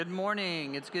Good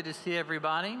morning. It's good to see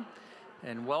everybody,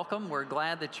 and welcome. We're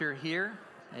glad that you're here.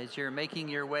 As you're making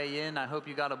your way in, I hope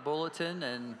you got a bulletin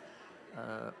and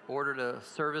ordered a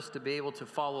service to be able to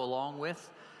follow along with.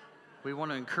 We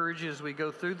want to encourage you as we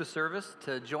go through the service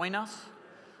to join us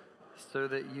so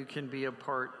that you can be a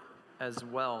part as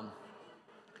well.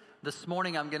 This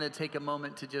morning, I'm going to take a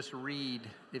moment to just read,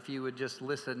 if you would just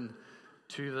listen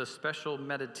to the special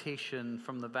meditation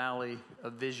from the Valley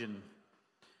of Vision.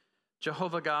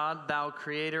 Jehovah God, thou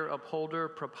creator, upholder,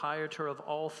 proprietor of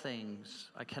all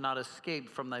things, I cannot escape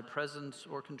from thy presence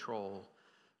or control,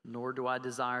 nor do I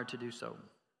desire to do so.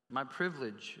 My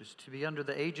privilege is to be under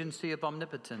the agency of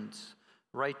omnipotence,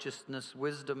 righteousness,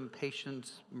 wisdom,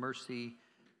 patience, mercy,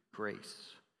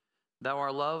 grace. Thou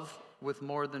art love with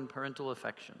more than parental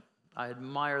affection. I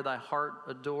admire thy heart,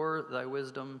 adore thy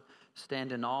wisdom,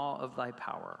 stand in awe of thy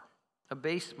power.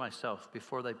 Abase myself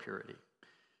before thy purity.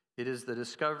 It is the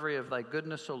discovery of thy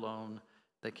goodness alone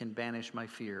that can banish my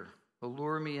fear.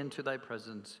 Allure me into thy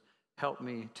presence. Help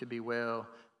me to bewail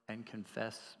and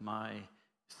confess my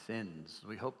sins.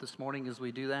 We hope this morning as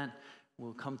we do that,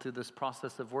 we'll come through this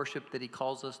process of worship that he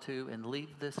calls us to and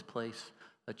leave this place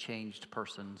a changed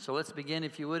person. So let's begin,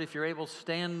 if you would. If you're able,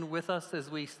 stand with us as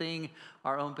we sing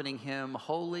our opening hymn,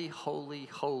 Holy, Holy,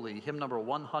 Holy, hymn number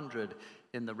 100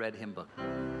 in the red hymn book.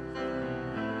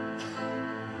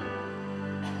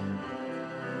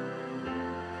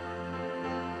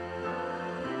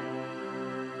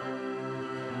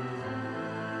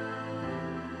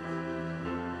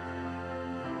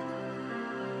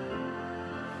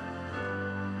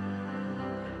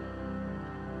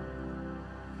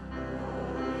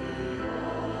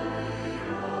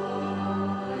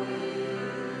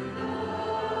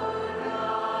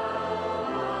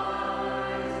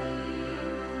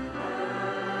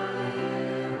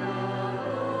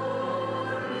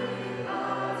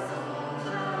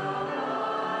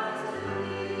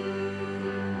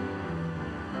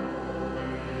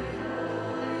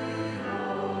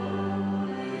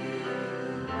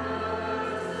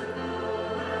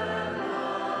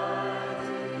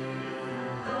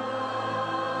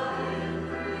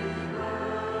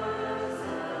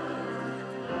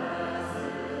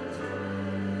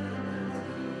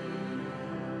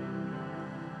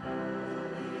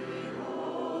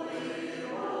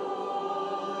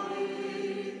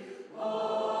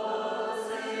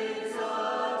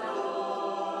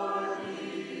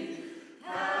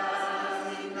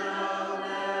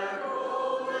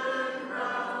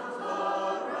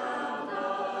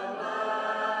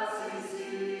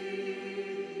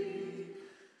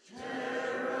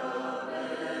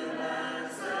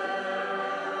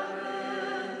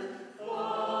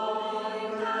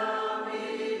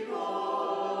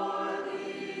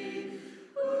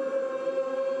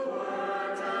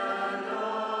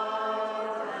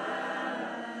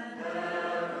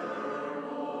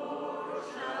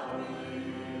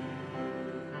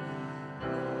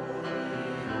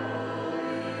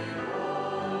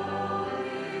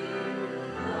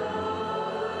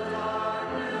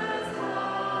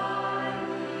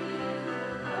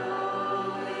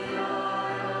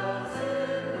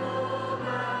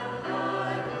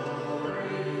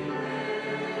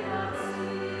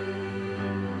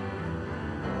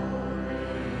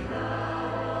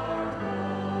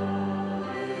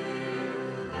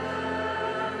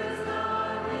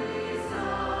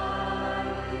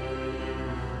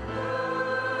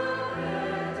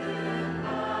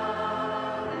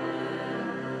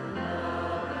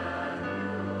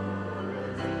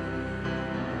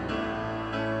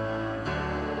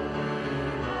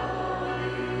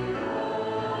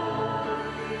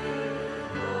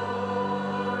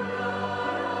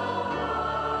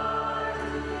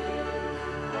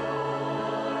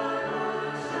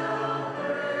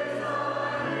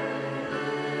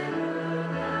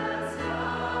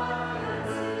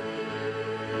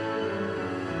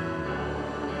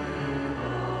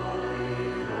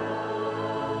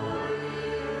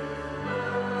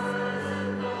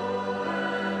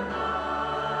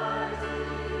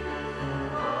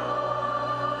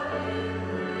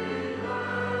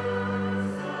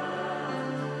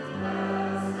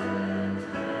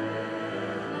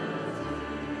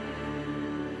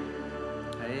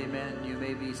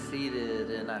 Be seated,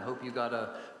 and I hope you got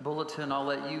a bulletin. I'll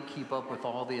let you keep up with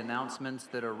all the announcements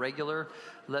that are regular.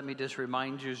 Let me just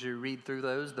remind you as you read through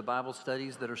those, the Bible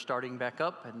studies that are starting back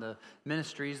up and the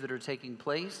ministries that are taking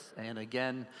place. And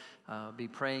again, be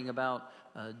praying about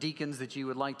deacons that you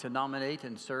would like to nominate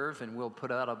and serve, and we'll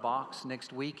put out a box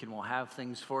next week and we'll have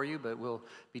things for you, but we'll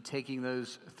be taking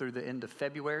those through the end of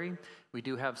February. We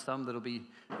do have some that'll be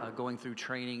going through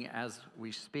training as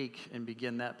we speak and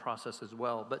begin that process as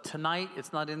well. But tonight,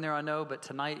 it's not in there, I know, but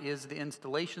tonight is the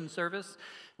installation service.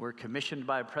 We're commissioned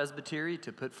by Presbytery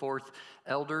to put forth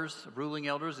elders, ruling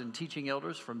elders and teaching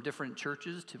elders from different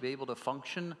churches to be able to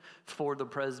function for the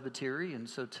Presbytery. And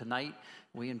so tonight,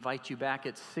 we invite you back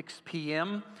at 6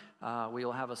 p.m. We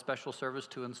will have a special service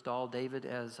to install David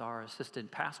as our assistant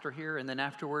pastor here. And then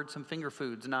afterwards, some finger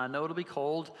foods. Now, I know it'll be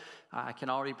cold. I can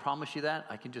already promise you that.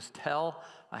 I can just tell.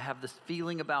 I have this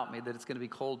feeling about me that it's going to be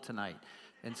cold tonight.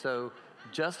 And so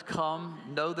just come,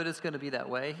 know that it's going to be that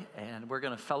way, and we're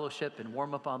going to fellowship and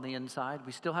warm up on the inside.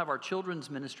 We still have our children's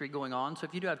ministry going on, so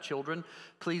if you do have children,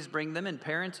 please bring them. And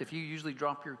parents, if you usually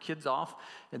drop your kids off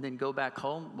and then go back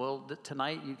home, well,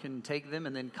 tonight you can take them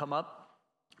and then come up,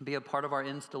 be a part of our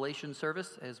installation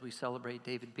service as we celebrate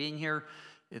David being here.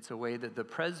 It's a way that the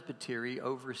Presbytery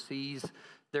oversees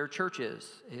their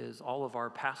churches, is all of our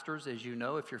pastors, as you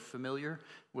know, if you're familiar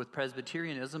with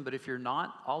Presbyterianism, but if you're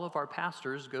not, all of our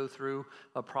pastors go through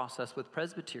a process with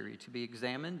Presbytery to be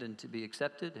examined and to be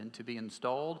accepted and to be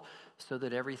installed so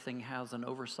that everything has an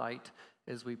oversight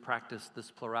as we practice this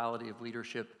plurality of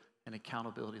leadership and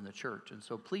accountability in the church. And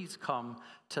so please come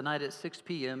tonight at 6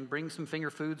 p.m., bring some finger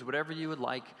foods, whatever you would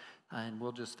like, and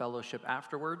we'll just fellowship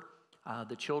afterward.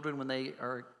 The children, when they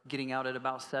are getting out at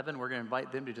about 7, we're going to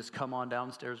invite them to just come on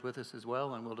downstairs with us as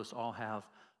well, and we'll just all have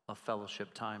a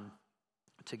fellowship time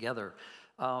together.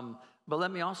 But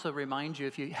let me also remind you,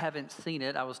 if you haven't seen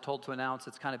it, I was told to announce,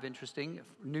 it's kind of interesting,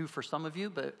 new for some of you,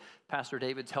 but Pastor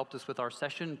David's helped us with our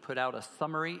session, put out a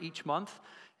summary each month.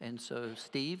 And so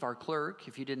Steve, our clerk,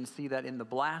 if you didn't see that in the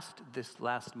blast this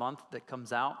last month that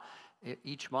comes out,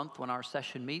 each month when our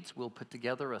session meets, we'll put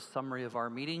together a summary of our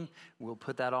meeting. We'll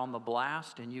put that on the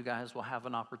blast, and you guys will have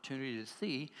an opportunity to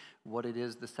see what it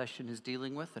is the session is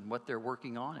dealing with and what they're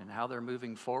working on and how they're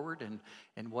moving forward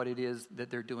and what it is that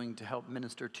they're doing to help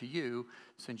minister to you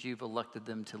since you've elected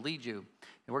them to lead you.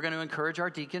 And we're going to encourage our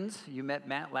deacons. You met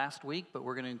Matt last week, but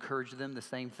we're going to encourage them the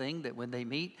same thing, that when they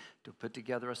meet, to put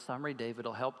together a summary. David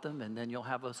will help them, and then you'll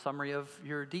have a summary of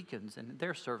your deacons and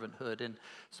their servanthood. And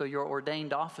so your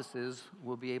ordained offices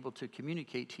will be able to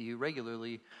communicate to you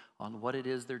regularly on what it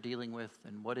is they're dealing with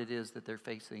and what it is that they're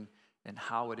facing and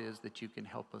how it is that you can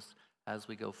help us as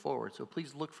we go forward. So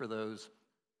please look for those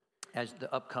as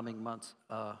the upcoming months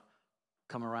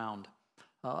come around.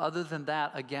 Other than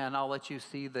that, again, I'll let you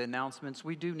see the announcements.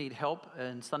 We do need help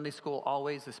in Sunday school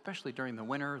always, especially during the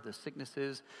winter, the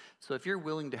sicknesses. So if you're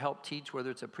willing to help teach, whether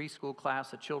it's a preschool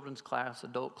class, a children's class,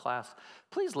 adult class,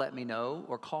 please let me know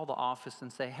or call the office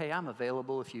and say, hey, I'm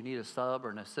available if you need a sub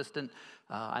or an assistant.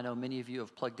 I know many of you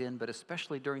have plugged in, but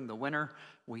especially during the winter,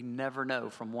 we never know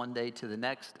from one day to the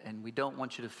next, and we don't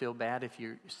want you to feel bad if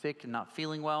you're sick and not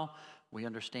feeling well. We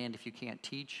understand if you can't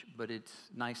teach, but it's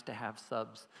nice to have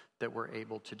subs that we're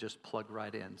able to just plug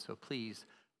right in. So please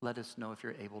let us know if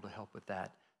you're able to help with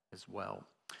that as well.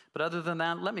 But other than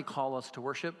that, let me call us to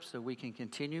worship so we can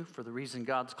continue for the reason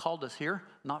God's called us here,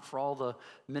 not for all the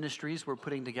ministries we're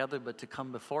putting together, but to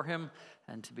come before Him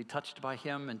and to be touched by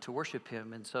Him and to worship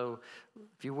Him. And so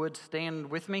if you would stand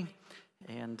with me,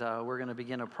 and we're going to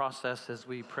begin a process as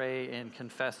we pray and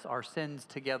confess our sins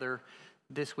together.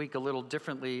 This week a little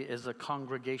differently is a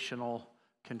congregational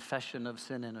confession of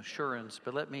sin and assurance.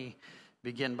 But let me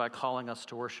begin by calling us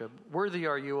to worship. Worthy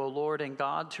are you, O Lord and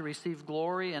God, to receive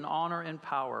glory and honor and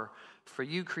power, for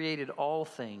you created all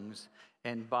things,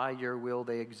 and by your will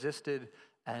they existed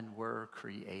and were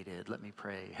created. Let me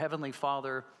pray. Heavenly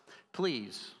Father,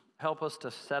 please help us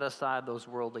to set aside those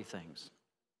worldly things,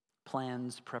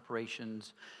 plans,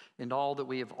 preparations, and all that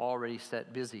we have already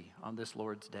set busy on this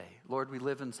Lord's day. Lord, we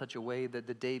live in such a way that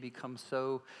the day becomes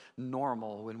so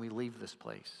normal when we leave this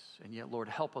place. And yet, Lord,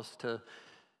 help us to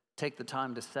take the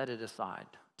time to set it aside,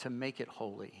 to make it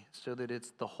holy, so that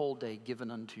it's the whole day given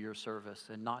unto your service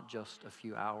and not just a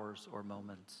few hours or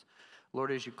moments. Lord,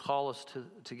 as you call us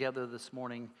together this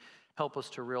morning, help us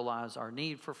to realize our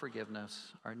need for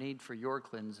forgiveness, our need for your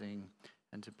cleansing,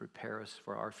 and to prepare us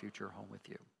for our future home with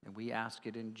you. And we ask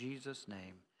it in Jesus'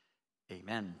 name.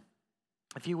 Amen.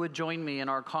 If you would join me in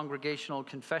our congregational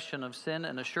confession of sin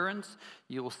and assurance,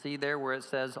 you will see there where it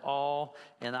says all,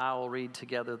 and I will read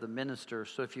together the minister.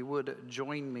 So if you would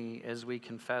join me as we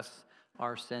confess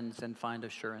our sins and find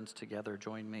assurance together,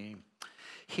 join me.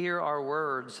 Hear our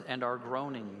words and our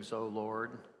groanings, O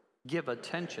Lord. Give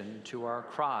attention to our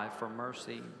cry for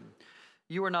mercy.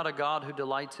 You are not a God who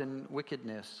delights in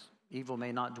wickedness. Evil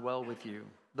may not dwell with you.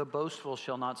 The boastful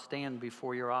shall not stand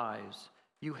before your eyes.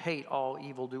 You hate all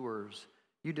evildoers.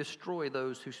 You destroy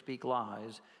those who speak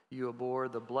lies. You abhor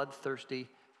the bloodthirsty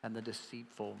and the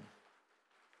deceitful.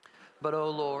 But, O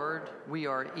Lord, we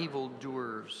are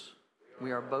evildoers.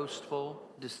 We are boastful,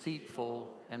 deceitful,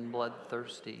 and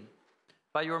bloodthirsty.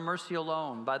 By your mercy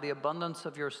alone, by the abundance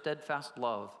of your steadfast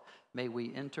love, may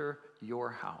we enter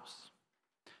your house.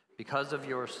 Because of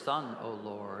your Son, O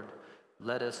Lord,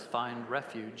 let us find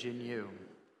refuge in you.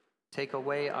 Take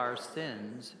away our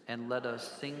sins and let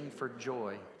us sing for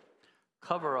joy.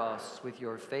 Cover us with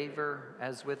your favor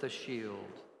as with a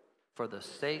shield, for the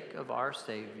sake of our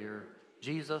Savior,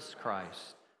 Jesus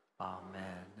Christ.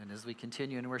 Amen. And as we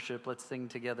continue in worship, let's sing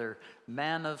together,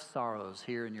 Man of Sorrows,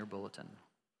 here in your bulletin.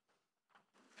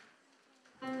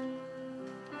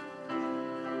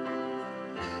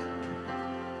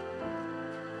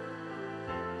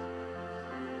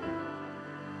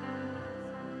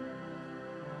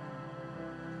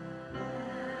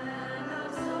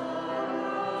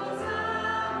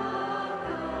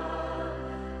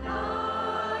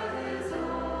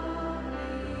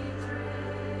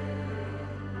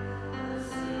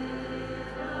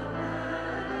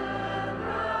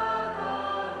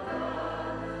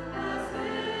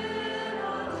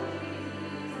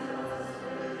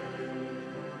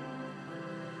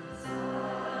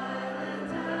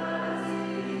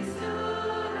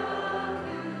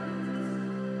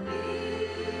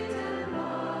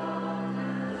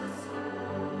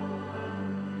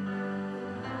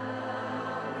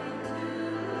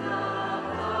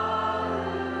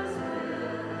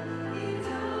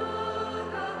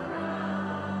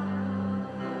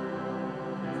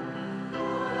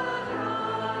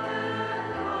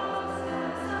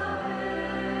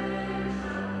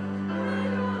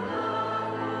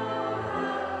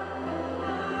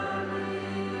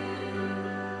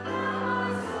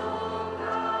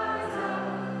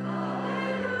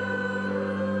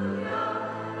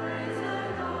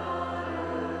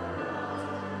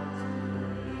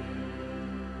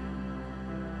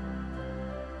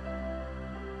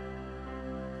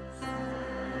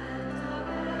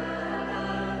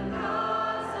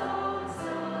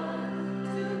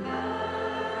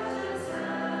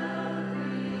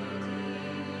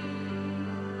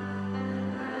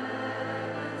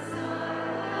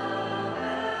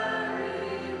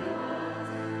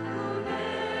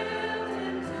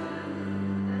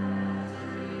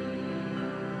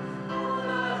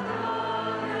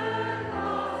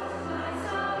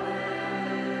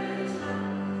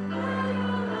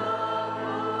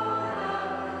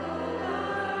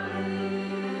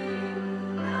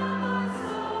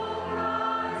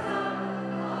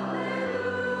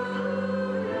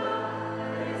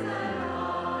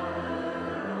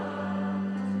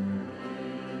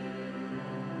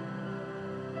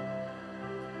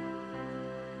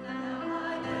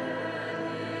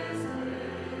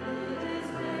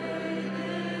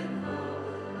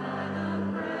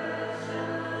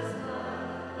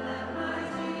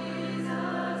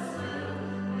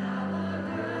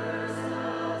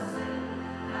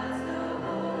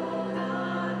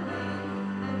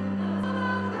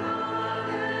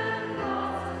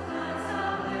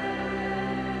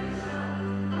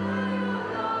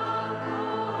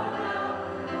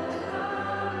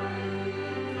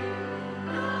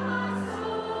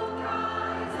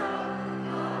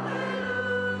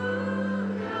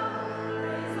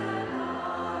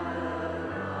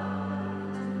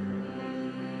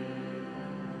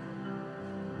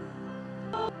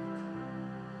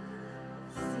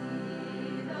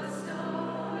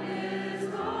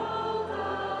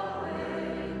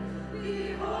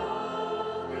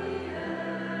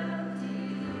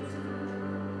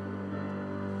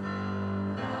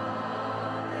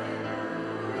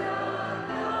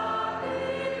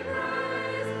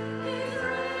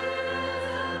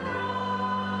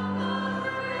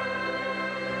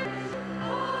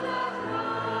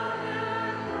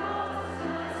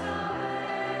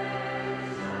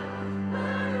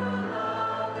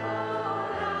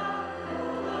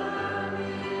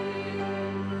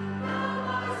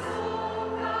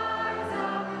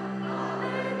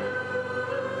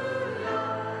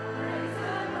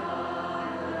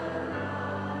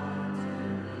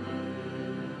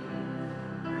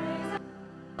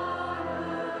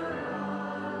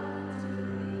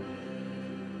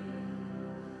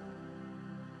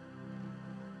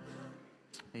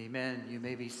 Amen. You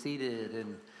may be seated.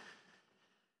 And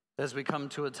as we come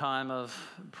to a time of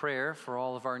prayer for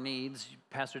all of our needs,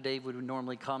 Pastor Dave would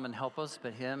normally come and help us,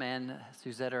 but him and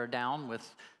Suzette are down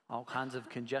with all kinds of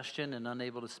congestion and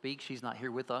unable to speak. She's not here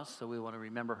with us, so we want to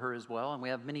remember her as well. And we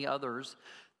have many others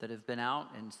that have been out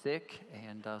and sick,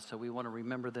 and so we want to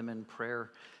remember them in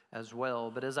prayer as well.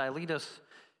 But as I lead us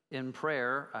in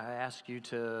prayer, I ask you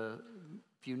to,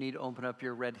 if you need, open up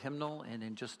your red hymnal, and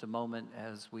in just a moment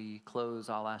as we close,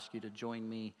 I'll ask you to join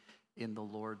me in the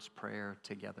Lord's Prayer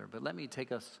together. But let me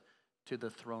take us to the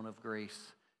throne of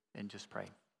grace and just pray.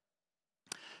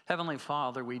 Heavenly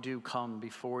Father, we do come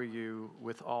before you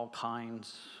with all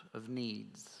kinds of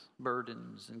needs,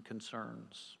 burdens, and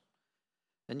concerns.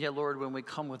 And yet, Lord, when we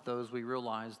come with those, we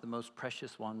realize the most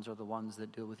precious ones are the ones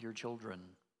that deal with your children.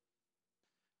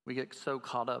 We get so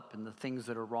caught up in the things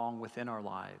that are wrong within our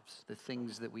lives, the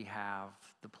things that we have,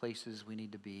 the places we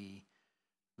need to be,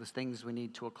 the things we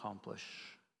need to accomplish,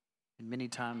 and many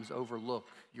times overlook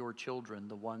your children,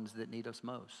 the ones that need us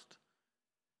most.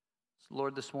 So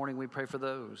Lord, this morning we pray for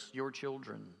those, your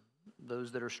children,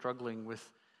 those that are struggling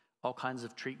with all kinds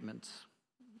of treatments.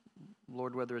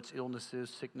 Lord, whether it's illnesses,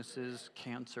 sicknesses,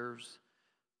 cancers.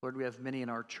 Lord, we have many in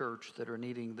our church that are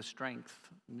needing the strength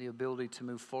and the ability to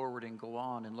move forward and go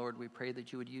on. And Lord, we pray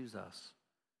that you would use us,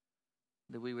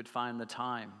 that we would find the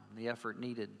time, the effort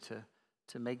needed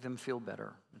to make them feel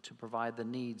better, and to provide the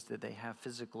needs that they have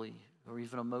physically or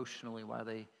even emotionally while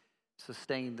they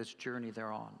sustain this journey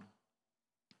they're on.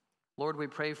 Lord, we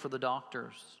pray for the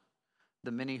doctors,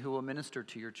 the many who will minister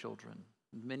to your children,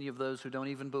 many of those who don't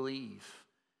even believe.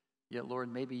 Yet,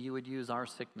 Lord, maybe you would use our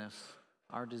sickness,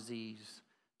 our disease,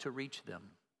 to reach them.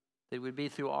 It would be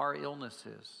through our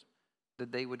illnesses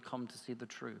that they would come to see the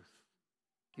truth.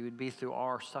 It would be through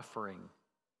our suffering,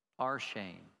 our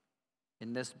shame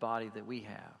in this body that we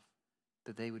have,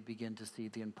 that they would begin to see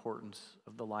the importance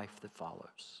of the life that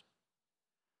follows.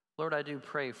 Lord, I do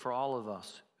pray for all of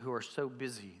us who are so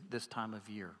busy this time of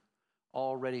year,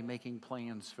 already making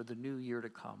plans for the new year to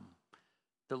come.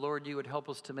 The Lord, you would help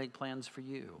us to make plans for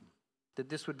you, that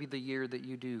this would be the year that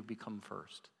you do become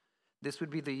first. This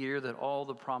would be the year that all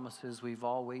the promises we've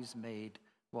always made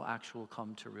will actually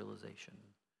come to realization.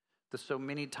 The so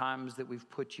many times that we've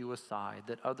put you aside,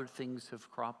 that other things have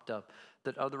cropped up,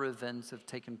 that other events have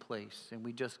taken place, and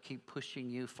we just keep pushing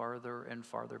you farther and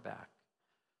farther back.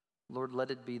 Lord,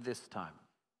 let it be this time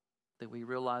that we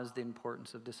realize the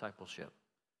importance of discipleship,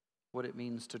 what it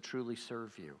means to truly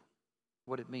serve you,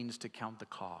 what it means to count the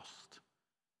cost,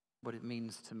 what it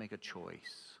means to make a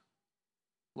choice.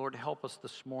 Lord, help us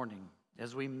this morning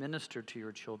as we minister to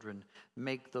your children,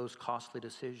 make those costly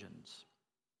decisions.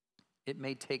 It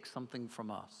may take something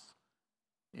from us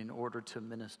in order to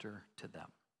minister to them.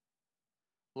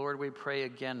 Lord, we pray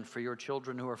again for your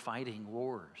children who are fighting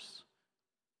wars,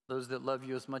 those that love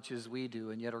you as much as we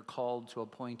do and yet are called to a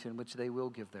point in which they will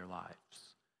give their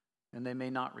lives, and they may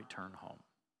not return home,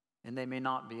 and they may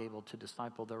not be able to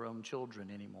disciple their own children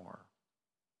anymore.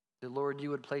 That, Lord, you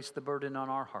would place the burden on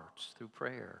our hearts through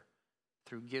prayer,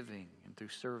 through giving, and through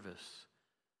service,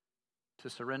 to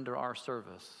surrender our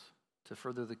service, to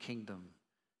further the kingdom,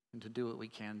 and to do what we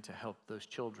can to help those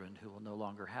children who will no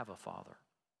longer have a father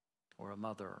or a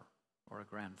mother or a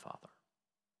grandfather.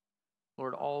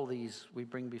 Lord, all these we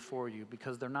bring before you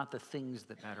because they're not the things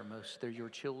that matter most. They're your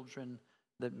children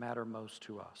that matter most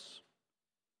to us.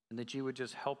 And that you would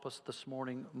just help us this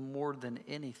morning more than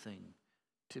anything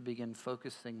to begin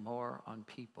focusing more on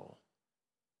people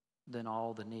than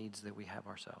all the needs that we have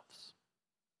ourselves.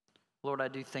 Lord, I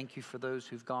do thank you for those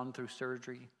who've gone through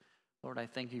surgery. Lord, I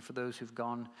thank you for those who've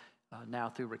gone now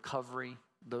through recovery,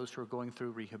 those who are going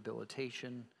through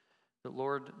rehabilitation. But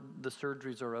Lord, the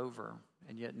surgeries are over,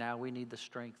 and yet now we need the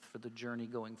strength for the journey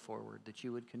going forward, that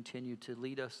you would continue to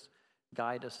lead us,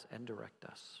 guide us, and direct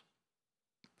us.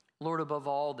 Lord, above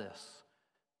all this,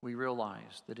 we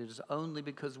realize that it is only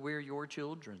because we're your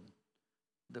children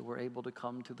that we're able to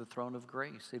come to the throne of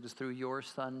grace. It is through your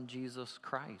Son, Jesus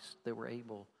Christ, that we're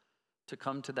able to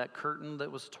come to that curtain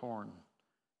that was torn,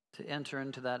 to enter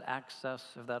into that access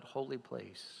of that holy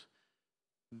place,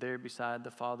 there beside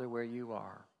the Father where you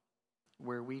are,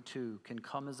 where we too can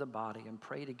come as a body and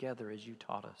pray together as you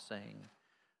taught us, saying,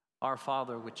 Our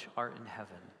Father which art in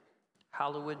heaven,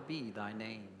 hallowed be thy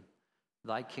name.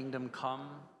 Thy kingdom come,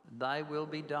 thy will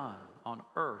be done on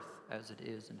earth as it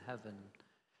is in heaven.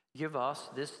 Give us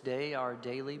this day our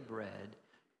daily bread,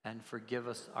 and forgive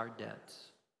us our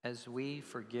debts, as we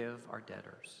forgive our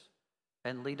debtors.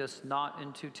 And lead us not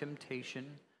into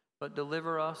temptation, but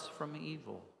deliver us from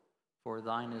evil. For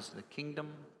thine is the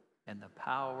kingdom, and the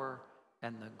power,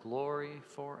 and the glory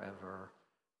forever.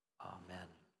 Amen.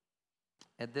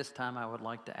 At this time, I would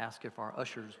like to ask if our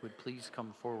ushers would please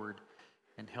come forward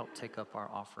and help take up our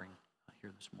offering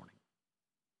here this morning.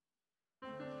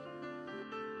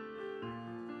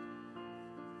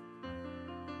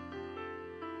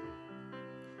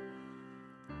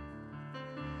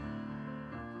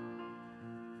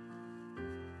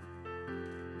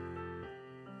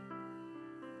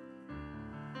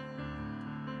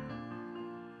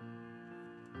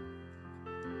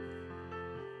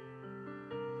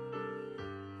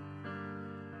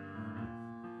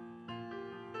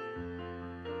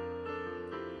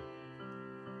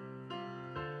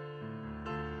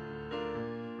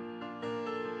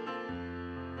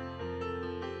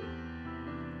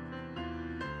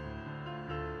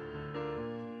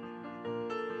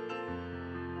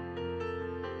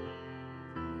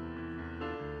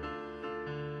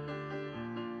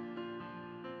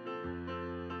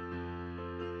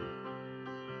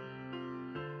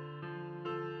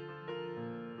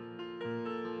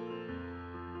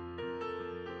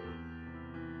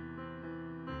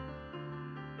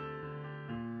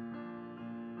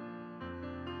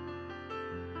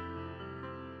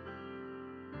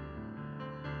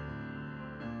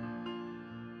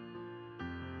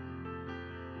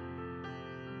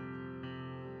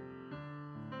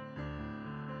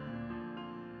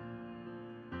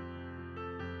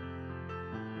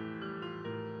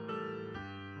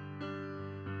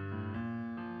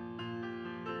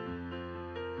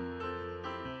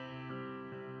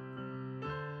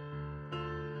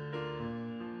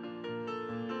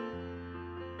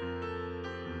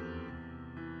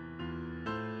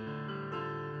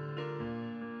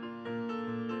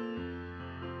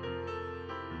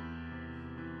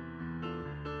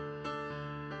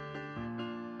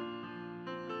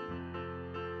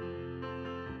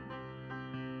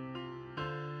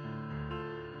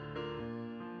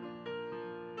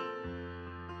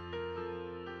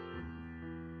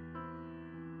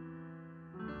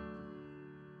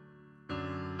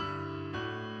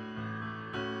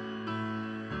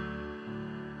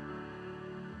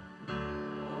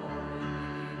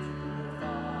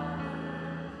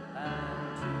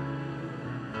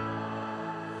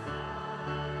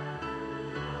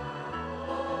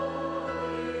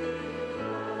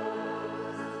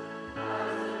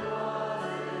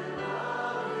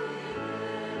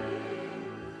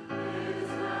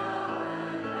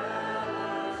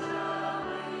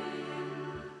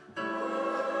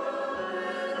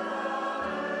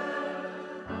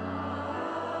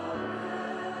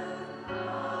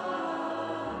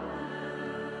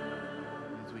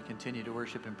 continue to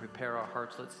worship and prepare our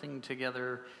hearts, let's sing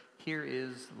together, Here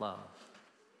is Love.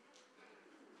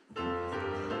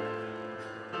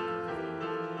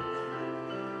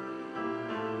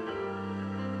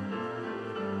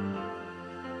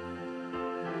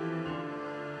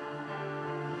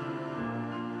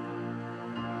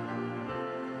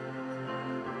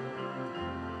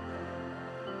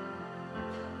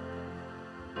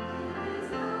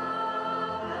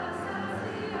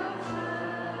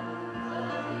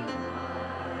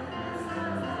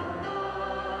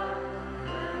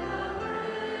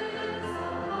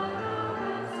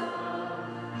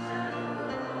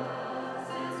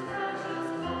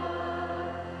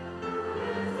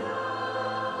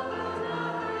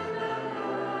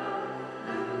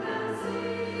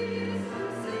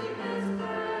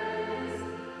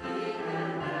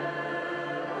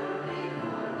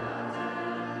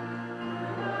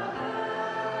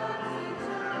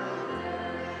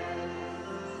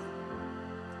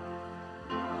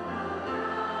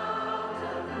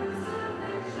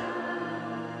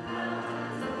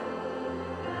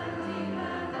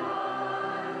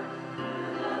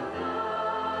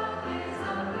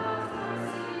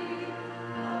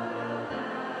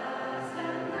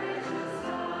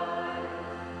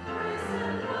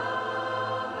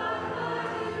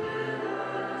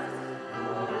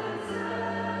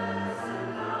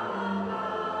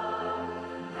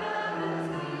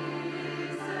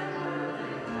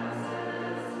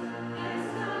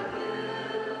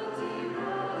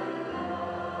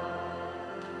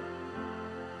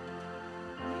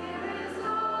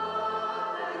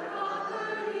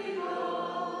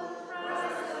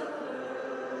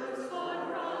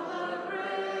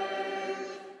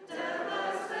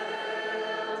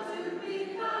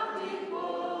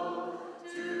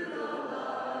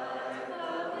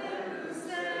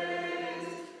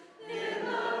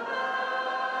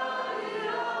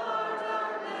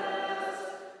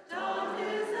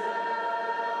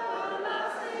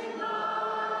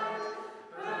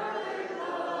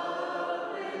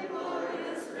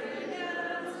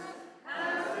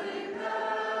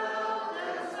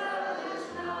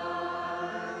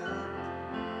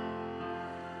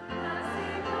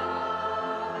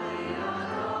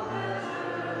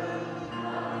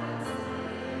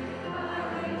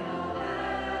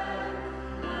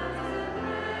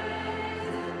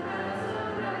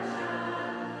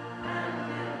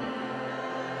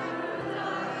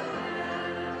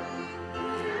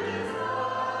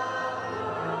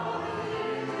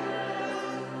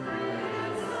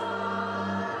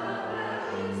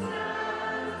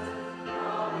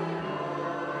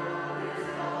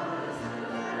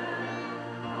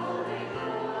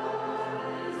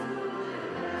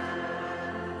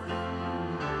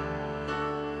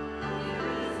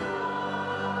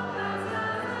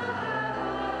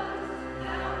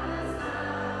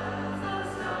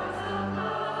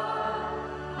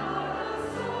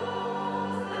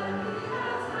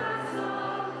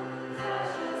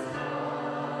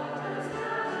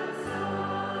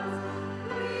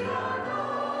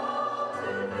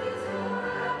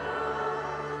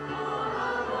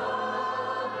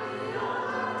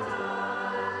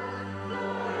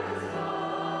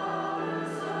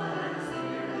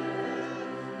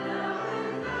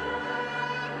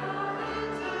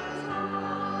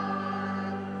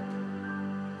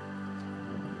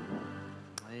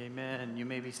 You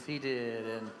may be seated,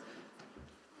 and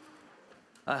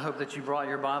I hope that you brought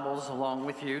your Bibles along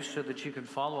with you so that you can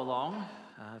follow along.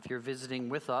 If you're visiting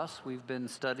with us, we've been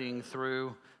studying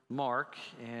through Mark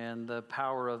and the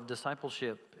power of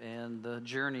discipleship and the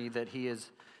journey that he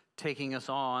is taking us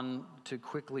on to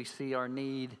quickly see our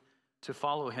need to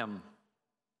follow him.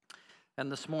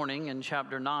 And this morning in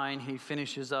chapter 9, he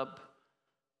finishes up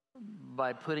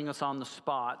by putting us on the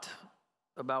spot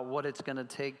about what it's going to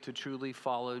take to truly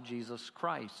follow Jesus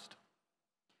Christ.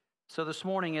 So this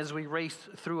morning, as we race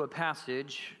through a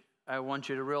passage, I want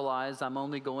you to realize I'm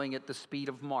only going at the speed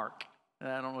of Mark.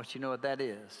 I don't know if you know what that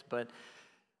is, but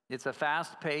it's a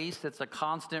fast pace. It's a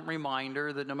constant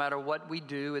reminder that no matter what we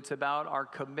do, it's about our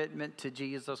commitment to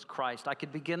Jesus Christ. I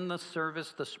could begin the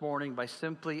service this morning by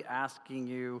simply asking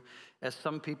you, as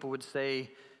some people would say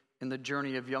in the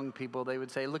journey of young people, they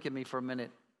would say, look at me for a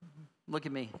minute. Look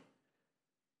at me.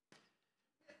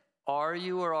 Are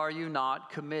you or are you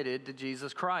not committed to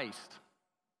Jesus Christ?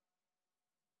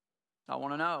 I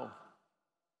want to know.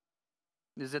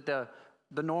 Is it the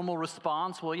normal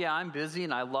response? Well, yeah, I'm busy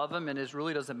and I love him and it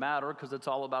really doesn't matter because it's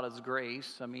all about his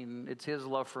grace. I mean, it's his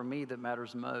love for me that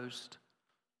matters most.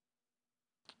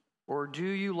 Or do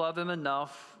you love him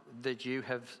enough that you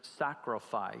have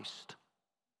sacrificed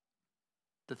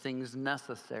the things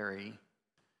necessary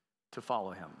to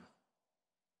follow him.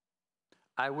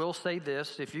 I will say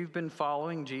this, if you've been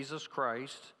following Jesus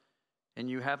Christ and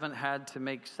you haven't had to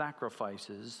make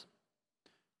sacrifices,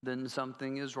 then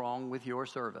something is wrong with your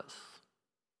service.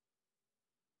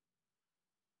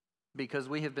 Because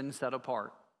we have been set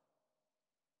apart.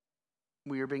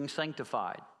 We are being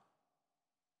sanctified.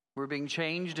 We're being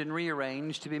changed and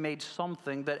rearranged to be made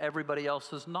something that everybody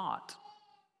else is not.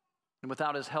 And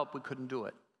without his help, we couldn't do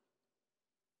it.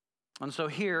 And so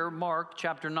here, Mark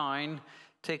chapter 9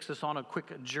 takes us on a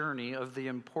quick journey of the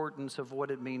importance of what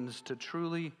it means to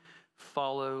truly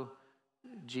follow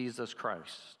Jesus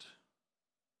Christ.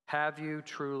 Have you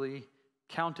truly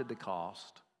counted the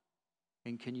cost?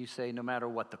 And can you say, no matter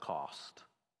what the cost,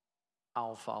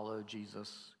 I'll follow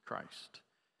Jesus Christ?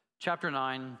 Chapter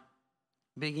 9,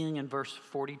 beginning in verse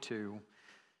 42,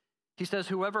 he says,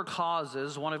 whoever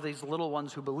causes one of these little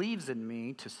ones who believes in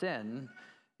me to sin,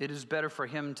 it is better for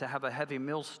him to have a heavy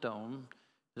millstone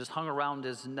that is hung around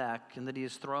his neck and that he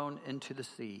is thrown into the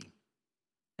sea.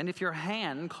 And if your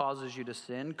hand causes you to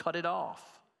sin, cut it off.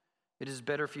 It is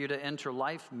better for you to enter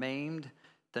life maimed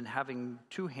than having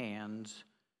two hands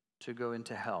to go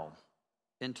into hell,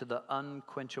 into the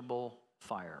unquenchable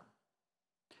fire.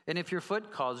 And if your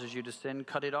foot causes you to sin,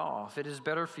 cut it off. It is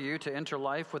better for you to enter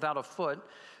life without a foot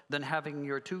than having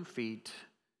your 2 feet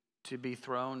to be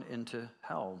thrown into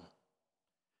hell.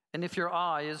 And if your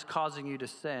eye is causing you to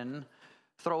sin,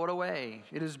 throw it away.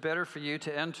 It is better for you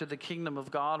to enter the kingdom of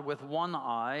God with one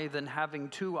eye than having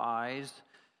 2 eyes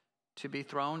to be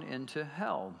thrown into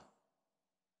hell,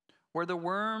 where the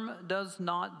worm does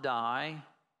not die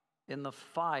and the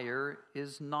fire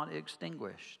is not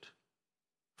extinguished.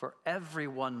 For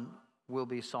everyone will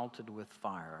be salted with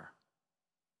fire.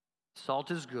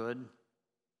 Salt is good,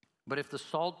 but if the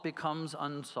salt becomes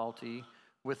unsalty,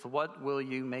 with what will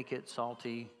you make it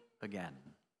salty again?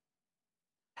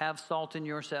 Have salt in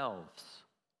yourselves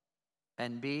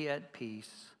and be at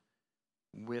peace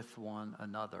with one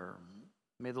another.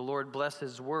 May the Lord bless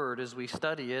his word as we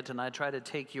study it, and I try to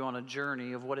take you on a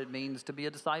journey of what it means to be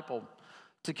a disciple,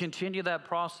 to continue that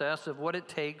process of what it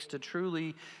takes to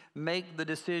truly make the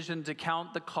decision to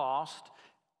count the cost,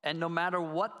 and no matter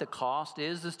what the cost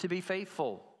is to be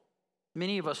faithful.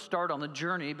 Many of us start on the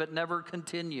journey but never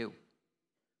continue.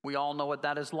 We all know what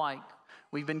that is like.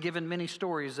 We've been given many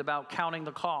stories about counting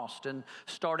the cost and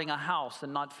starting a house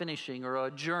and not finishing, or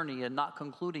a journey and not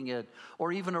concluding it,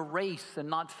 or even a race and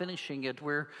not finishing it.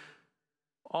 We're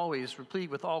always replete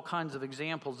with all kinds of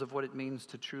examples of what it means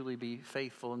to truly be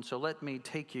faithful. And so let me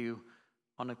take you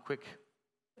on a quick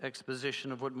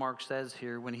exposition of what Mark says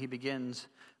here when he begins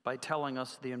by telling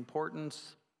us the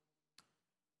importance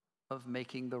of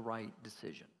making the right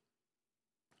decision.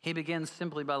 He begins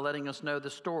simply by letting us know the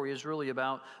story is really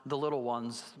about the little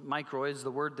ones. Micro is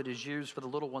the word that is used for the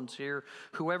little ones here.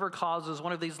 Whoever causes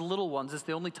one of these little ones, it's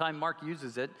the only time Mark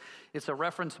uses it. It's a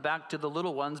reference back to the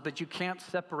little ones, but you can't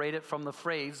separate it from the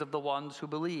phrase of the ones who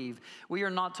believe. We are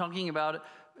not talking about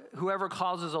whoever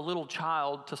causes a little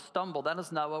child to stumble. That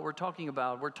is not what we're talking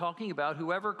about. We're talking about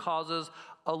whoever causes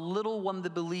a little one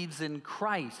that believes in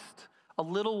Christ, a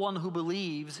little one who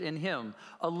believes in him,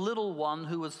 a little one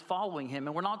who is following him.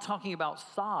 And we're not talking about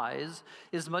size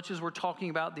as much as we're talking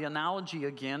about the analogy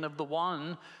again of the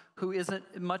one who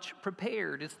isn't much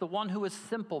prepared. It's the one who is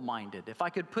simple-minded. If I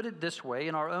could put it this way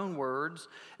in our own words,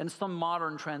 and some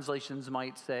modern translations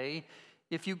might say,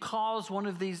 if you cause one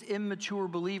of these immature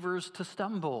believers to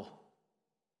stumble,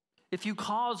 if you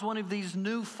cause one of these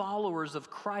new followers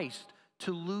of Christ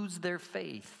to lose their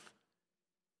faith,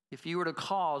 if you were to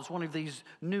cause one of these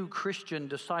new Christian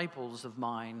disciples of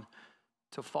mine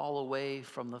to fall away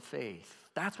from the faith,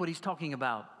 that's what he's talking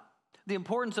about. The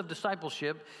importance of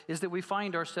discipleship is that we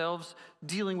find ourselves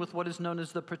dealing with what is known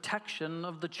as the protection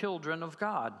of the children of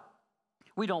God.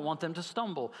 We don't want them to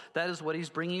stumble. That is what he's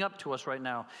bringing up to us right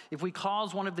now. If we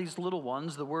cause one of these little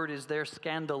ones, the word is there,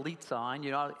 scandalizon.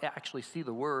 You don't actually see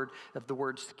the word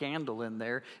scandal in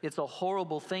there. It's a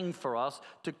horrible thing for us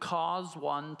to cause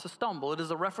one to stumble. It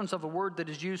is a reference of a word that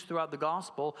is used throughout the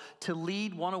gospel to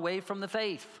lead one away from the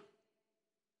faith.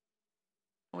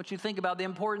 I want you to think about the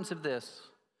importance of this.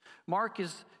 Mark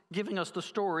is giving us the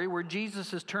story where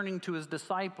Jesus is turning to his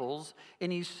disciples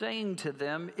and he's saying to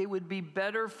them, it would be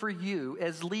better for you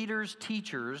as leaders,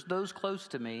 teachers, those close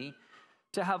to me,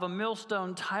 to have a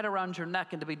millstone tied around your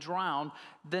neck and to be drowned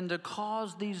than to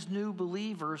cause these new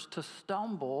believers to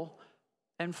stumble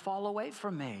and fall away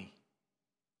from me.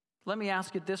 Let me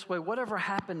ask it this way. Whatever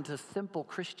happened to simple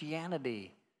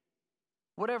Christianity?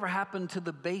 Whatever happened to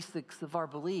the basics of our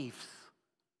beliefs?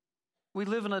 We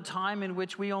live in a time in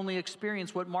which we only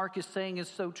experience what Mark is saying is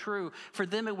so true. For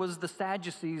them, it was the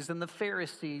Sadducees and the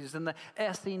Pharisees and the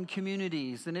Essene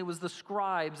communities, and it was the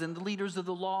scribes and the leaders of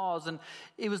the laws. And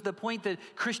it was the point that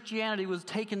Christianity was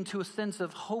taken to a sense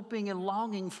of hoping and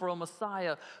longing for a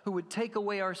Messiah who would take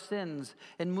away our sins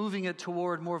and moving it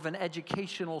toward more of an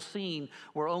educational scene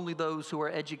where only those who are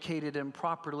educated and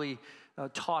properly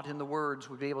taught in the words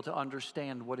would be able to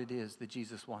understand what it is that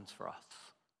Jesus wants for us.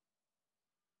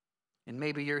 And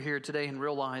maybe you're here today and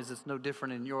realize it's no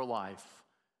different in your life.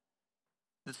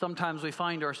 That sometimes we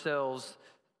find ourselves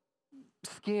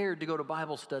scared to go to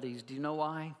Bible studies. Do you know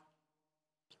why?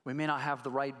 We may not have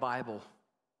the right Bible.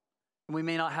 And we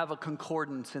may not have a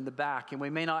concordance in the back. And we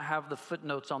may not have the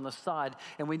footnotes on the side.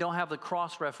 And we don't have the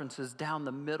cross references down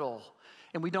the middle.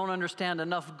 And we don't understand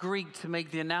enough Greek to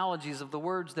make the analogies of the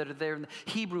words that are there. And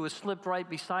the Hebrew is slipped right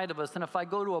beside of us. And if I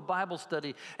go to a Bible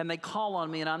study and they call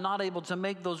on me and I'm not able to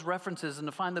make those references and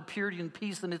to find the purity and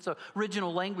peace in its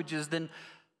original languages, then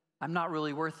I'm not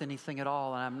really worth anything at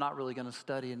all. And I'm not really going to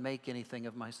study and make anything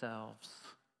of myself.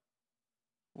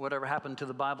 Whatever happened to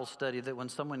the Bible study that when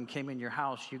someone came in your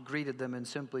house, you greeted them and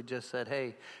simply just said,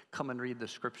 hey, come and read the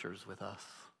scriptures with us.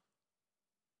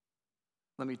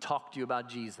 Let me talk to you about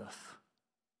Jesus.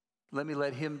 Let me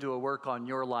let him do a work on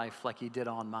your life like he did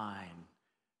on mine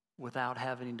without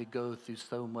having to go through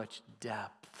so much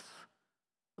depth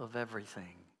of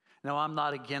everything. Now, I'm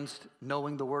not against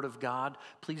knowing the Word of God.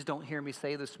 Please don't hear me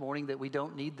say this morning that we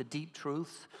don't need the deep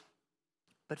truths.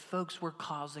 But folks, we're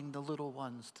causing the little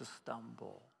ones to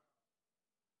stumble.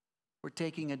 We're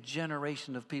taking a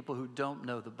generation of people who don't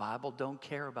know the Bible, don't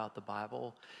care about the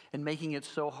Bible, and making it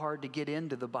so hard to get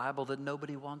into the Bible that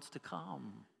nobody wants to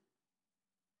come.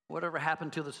 Whatever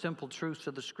happened to the simple truths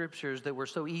of the scriptures that were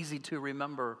so easy to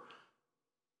remember?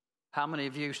 How many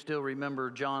of you still remember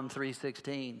John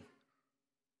 3:16?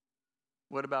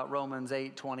 What about Romans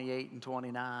 8:28 and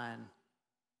 29?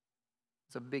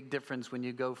 It's a big difference when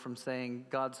you go from saying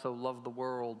God so loved the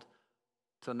world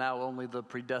to now only the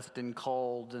predestined,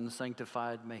 called, and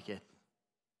sanctified make it.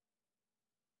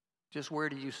 Just where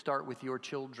do you start with your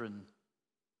children?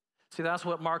 See, that's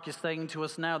what Mark is saying to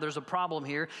us now. There's a problem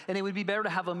here, and it would be better to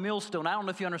have a millstone. I don't know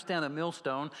if you understand a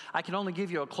millstone. I can only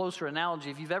give you a closer analogy.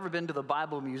 If you've ever been to the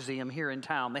Bible Museum here in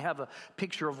town, they have a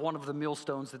picture of one of the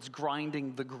millstones that's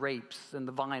grinding the grapes and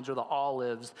the vines or the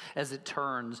olives as it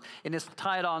turns. And it's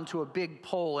tied onto a big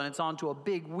pole, and it's onto a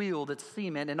big wheel that's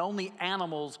cement, and only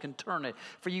animals can turn it.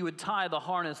 For you would tie the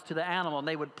harness to the animal, and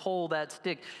they would pull that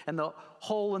stick, and the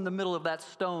hole in the middle of that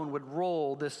stone would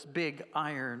roll this big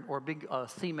iron or big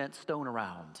cement stone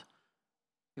around.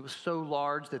 It was so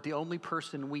large that the only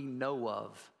person we know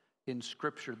of in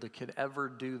Scripture that could ever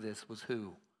do this was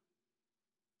who?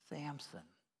 Samson.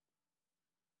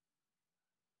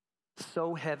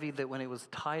 So heavy that when it was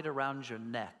tied around your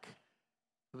neck,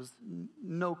 it was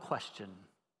no question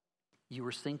you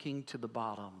were sinking to the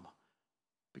bottom,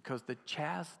 because the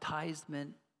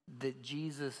chastisement that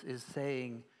Jesus is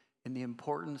saying in the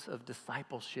importance of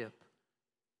discipleship,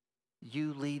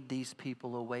 you lead these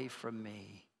people away from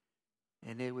me,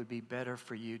 and it would be better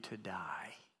for you to die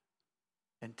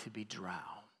than to be drowned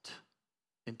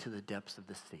into the depths of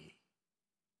the sea.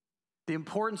 The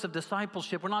importance of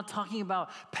discipleship, we're not talking about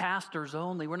pastors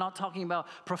only. We're not talking about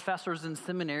professors in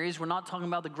seminaries. We're not talking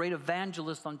about the great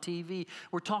evangelists on TV.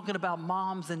 We're talking about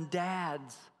moms and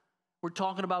dads. We're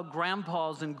talking about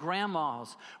grandpas and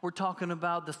grandmas. We're talking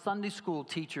about the Sunday school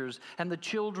teachers and the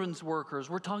children's workers.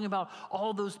 We're talking about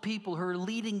all those people who are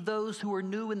leading those who are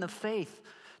new in the faith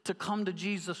to come to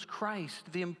Jesus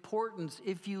Christ. The importance,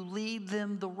 if you lead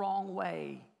them the wrong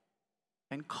way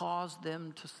and cause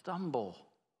them to stumble.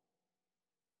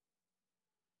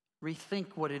 Rethink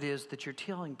what it is that you're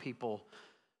telling people.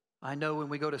 I know when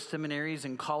we go to seminaries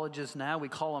and colleges now, we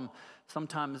call them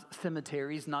sometimes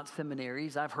cemeteries, not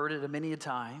seminaries. I've heard it many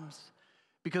times.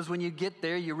 Because when you get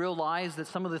there, you realize that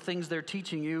some of the things they're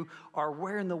teaching you are,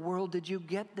 where in the world did you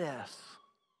get this?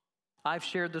 I've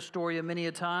shared the story many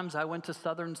times. I went to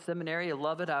Southern Seminary. I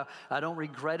love it. I don't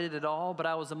regret it at all, but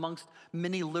I was amongst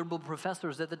many liberal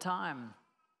professors at the time.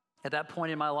 At that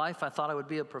point in my life, I thought I would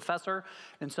be a professor,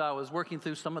 and so I was working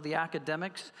through some of the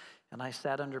academics, and I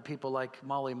sat under people like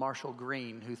Molly Marshall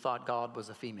Green, who thought God was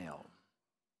a female.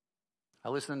 I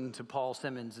listened to Paul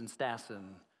Simmons and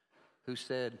Stassen, who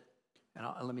said, and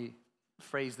let me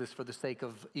phrase this for the sake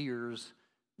of ears,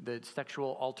 that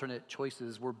sexual alternate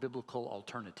choices were biblical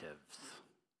alternatives.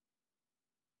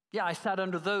 Yeah, I sat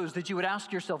under those that you would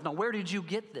ask yourself, now where did you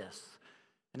get this?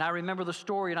 And I remember the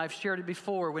story, and I've shared it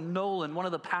before, when Nolan, one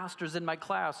of the pastors in my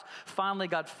class, finally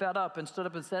got fed up and stood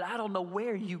up and said, I don't know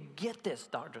where you get this,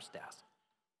 Dr. Stassen.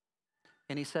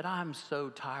 And he said, I'm so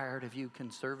tired of you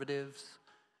conservatives.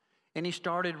 And he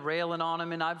started railing on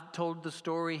him, and I've told the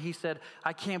story. He said,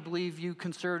 I can't believe you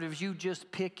conservatives, you just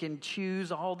pick and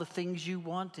choose all the things you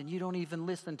want, and you don't even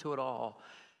listen to it all.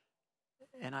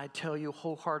 And I tell you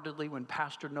wholeheartedly, when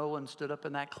Pastor Nolan stood up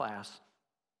in that class,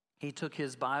 he took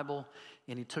his Bible,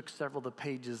 and he took several of the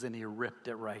pages, and he ripped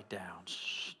it right down.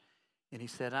 And he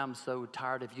said, I'm so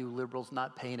tired of you liberals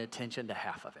not paying attention to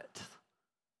half of it.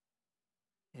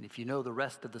 And if you know the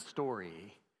rest of the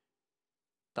story,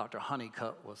 Dr.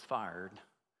 Honeycutt was fired.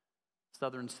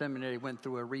 Southern Seminary went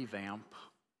through a revamp.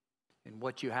 And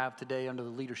what you have today under the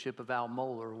leadership of Al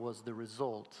Mohler was the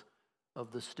result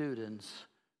of the students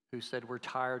who said, we're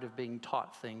tired of being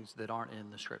taught things that aren't in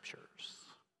the scriptures.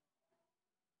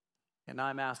 And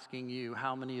I'm asking you,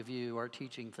 how many of you are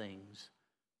teaching things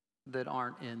that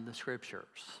aren't in the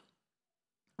scriptures?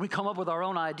 We come up with our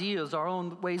own ideas, our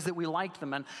own ways that we like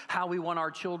them, and how we want our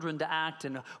children to act,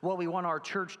 and what we want our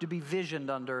church to be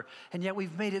visioned under. And yet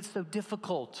we've made it so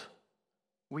difficult.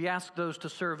 We ask those to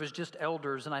serve as just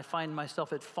elders, and I find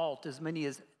myself at fault as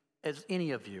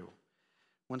any of you.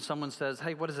 When someone says,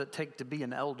 hey, what does it take to be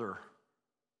an elder?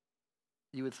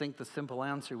 You would think the simple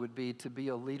answer would be to be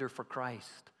a leader for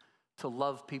Christ, to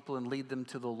love people and lead them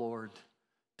to the Lord,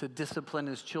 to discipline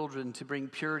his children, to bring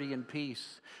purity and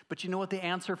peace. But you know what the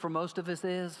answer for most of us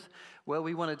is? Well,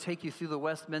 we want to take you through the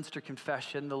Westminster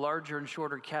Confession, the larger and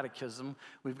shorter catechism.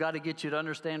 We've got to get you to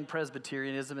understand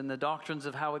Presbyterianism and the doctrines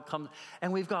of how it comes.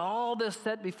 And we've got all this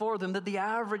set before them that the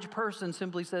average person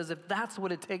simply says, if that's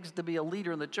what it takes to be a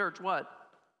leader in the church, what?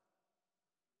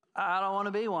 I don't want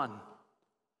to be one.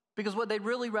 Because what they'd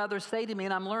really rather say to me,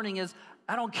 and I'm learning, is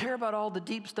I don't care about all the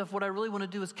deep stuff. What I really want to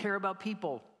do is care about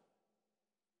people.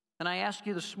 And I ask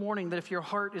you this morning that if your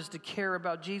heart is to care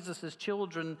about Jesus'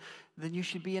 children, then you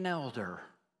should be an elder.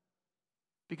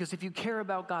 Because if you care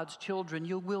about God's children,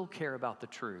 you will care about the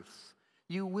truths.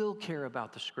 You will care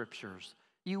about the scriptures.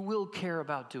 You will care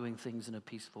about doing things in a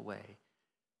peaceful way.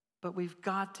 But we've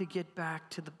got to get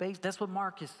back to the base. That's what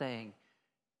Mark is saying.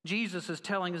 Jesus is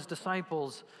telling his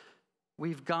disciples,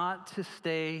 we've got to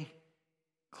stay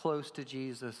close to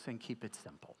Jesus and keep it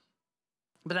simple.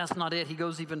 But that's not it. He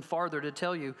goes even farther to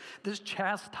tell you this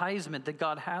chastisement that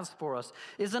God has for us.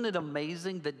 Isn't it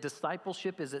amazing that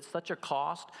discipleship is at such a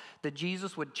cost that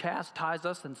Jesus would chastise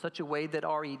us in such a way that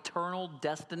our eternal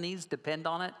destinies depend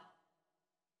on it?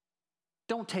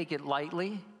 Don't take it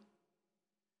lightly.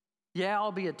 Yeah,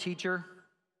 I'll be a teacher.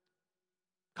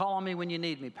 Call on me when you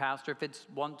need me, Pastor. If it's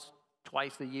once,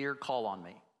 twice a year, call on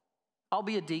me. I'll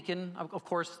be a deacon. Of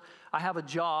course, I have a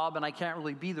job and I can't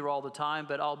really be there all the time,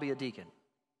 but I'll be a deacon.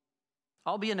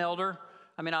 I'll be an elder.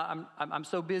 I mean, I'm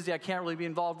so busy I can't really be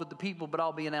involved with the people, but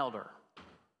I'll be an elder.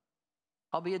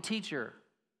 I'll be a teacher,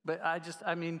 but I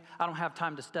don't have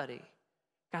time to study.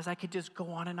 Guys, I could just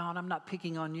go on and on. I'm not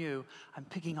picking on you. I'm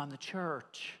picking on the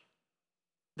church.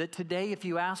 That today, if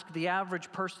you ask the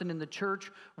average person in the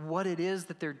church what it is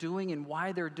that they're doing and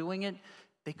why they're doing it,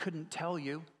 they couldn't tell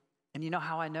you. And you know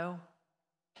how I know?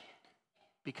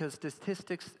 Because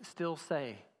statistics still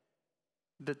say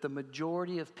that the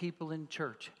majority of people in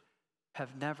church have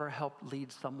never helped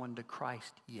lead someone to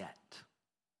Christ yet.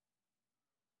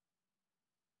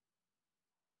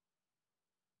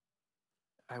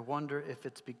 I wonder if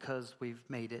it's because we've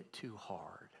made it too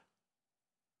hard.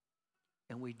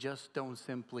 And we just don't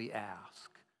simply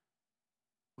ask,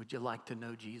 would you like to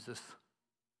know Jesus?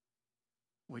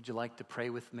 Would you like to pray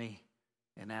with me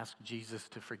and ask Jesus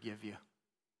to forgive you?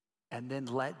 And then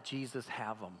let Jesus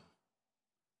have them.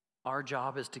 Our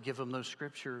job is to give them those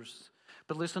scriptures.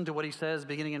 But listen to what he says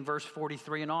beginning in verse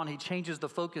 43 and on. He changes the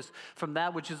focus from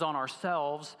that which is on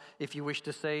ourselves, if you wish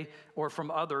to say, or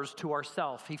from others to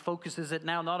ourselves. He focuses it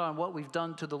now not on what we've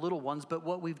done to the little ones, but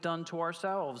what we've done to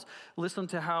ourselves. Listen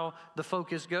to how the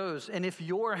focus goes. And if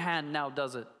your hand now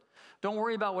does it, don't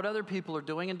worry about what other people are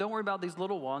doing, and don't worry about these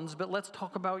little ones, but let's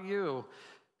talk about you.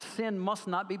 Sin must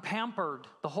not be pampered.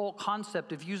 The whole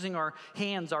concept of using our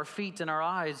hands, our feet, and our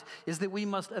eyes is that we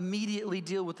must immediately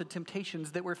deal with the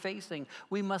temptations that we're facing.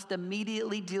 We must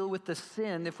immediately deal with the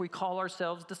sin if we call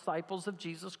ourselves disciples of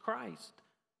Jesus Christ.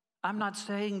 I'm not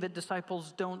saying that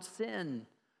disciples don't sin,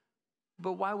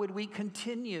 but why would we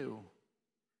continue?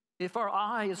 If our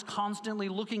eye is constantly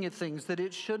looking at things that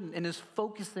it shouldn't and is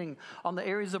focusing on the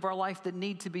areas of our life that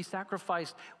need to be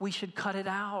sacrificed, we should cut it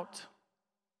out.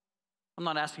 I'm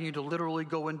not asking you to literally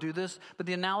go and do this, but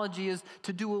the analogy is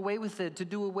to do away with it, to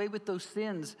do away with those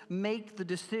sins. Make the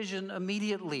decision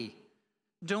immediately.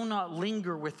 Do not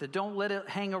linger with it. Don't let it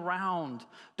hang around.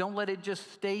 Don't let it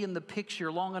just stay in the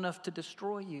picture long enough to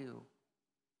destroy you.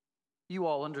 You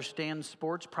all understand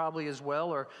sports probably as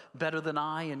well, or better than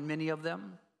I in many of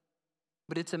them.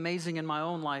 But it's amazing in my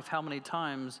own life how many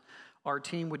times our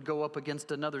team would go up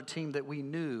against another team that we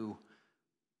knew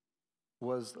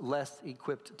was less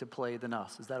equipped to play than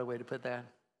us. Is that a way to put that?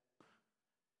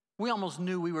 We almost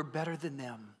knew we were better than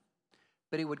them,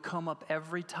 but it would come up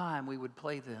every time we would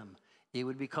play them. It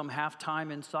would become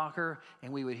halftime in soccer,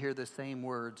 and we would hear the same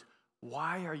words.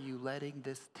 Why are you letting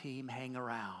this team hang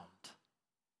around?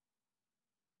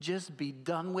 Just be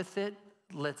done with it.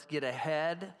 Let's get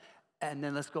ahead, and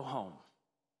then let's go home.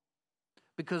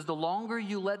 Because the longer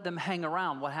you let them hang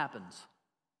around, what happens?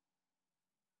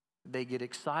 They get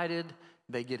excited,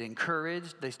 they get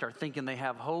encouraged, they start thinking they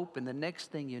have hope, and the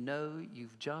next thing you know,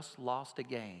 you've just lost a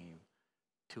game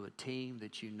to a team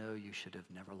that you know you should have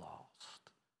never lost.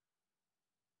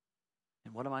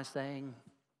 And what am I saying?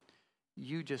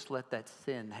 You just let that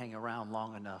sin hang around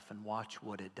long enough and watch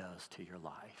what it does to your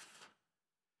life.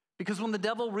 Because when the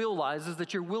devil realizes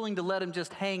that you're willing to let him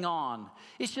just hang on,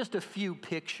 it's just a few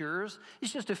pictures,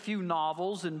 it's just a few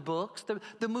novels and books.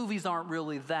 The movies aren't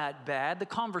really that bad. The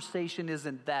conversation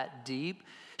isn't that deep.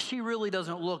 She really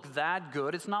doesn't look that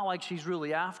good. It's not like she's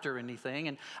really after anything.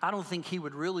 And I don't think he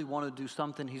would really want to do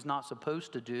something he's not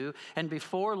supposed to do. And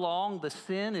before long, the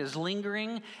sin is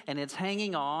lingering and it's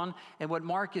hanging on. And what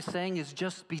Mark is saying is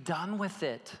just be done with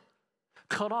it.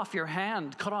 Cut off your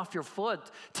hand, cut off your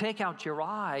foot, take out your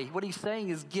eye. What he's saying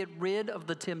is get rid of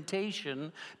the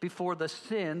temptation before the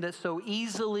sin that so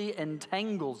easily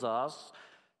entangles us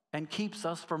and keeps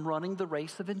us from running the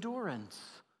race of endurance.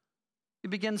 It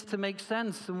begins to make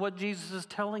sense in what Jesus is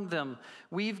telling them.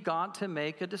 We've got to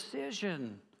make a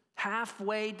decision.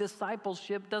 Halfway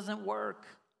discipleship doesn't work.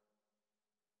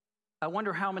 I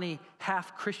wonder how many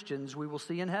half Christians we will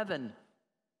see in heaven.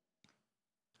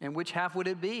 And which half would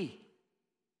it be?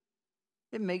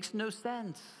 It makes no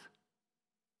sense.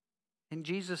 And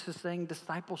Jesus is saying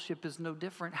discipleship is no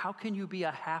different. How can you be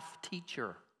a half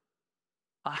teacher,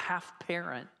 a half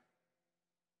parent,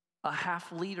 a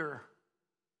half leader?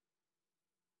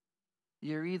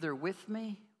 You're either with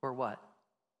me or what?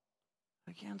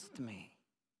 Against me.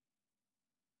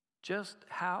 Just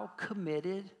how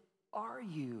committed are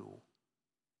you?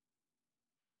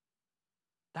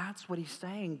 That's what he's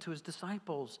saying to his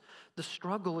disciples. The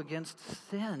struggle against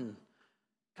sin.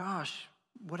 Gosh,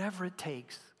 whatever it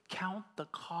takes, count the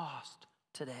cost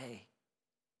today.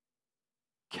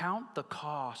 Count the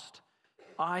cost.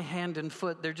 Eye, hand, and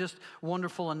foot, they're just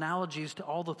wonderful analogies to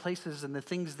all the places and the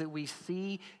things that we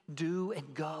see, do,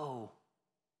 and go.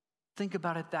 Think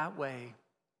about it that way.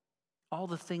 All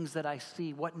the things that I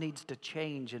see, what needs to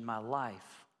change in my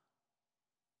life?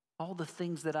 All the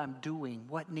things that I'm doing,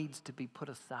 what needs to be put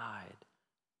aside?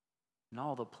 And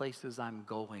all the places I'm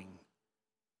going,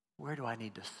 where do I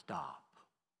need to stop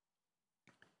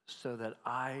so that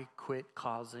I quit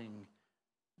causing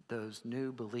those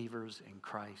new believers in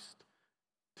Christ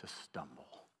to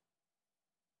stumble?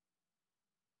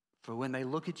 For when they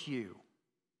look at you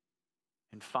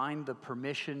and find the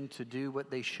permission to do what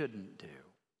they shouldn't do,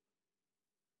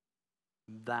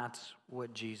 that's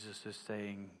what Jesus is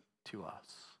saying to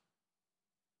us.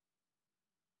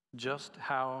 Just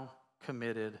how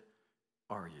committed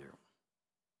are you?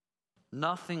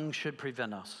 Nothing should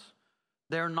prevent us.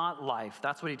 They're not life.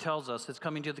 That's what he tells us. It's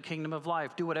coming to the kingdom of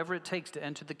life. Do whatever it takes to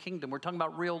enter the kingdom. We're talking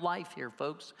about real life here,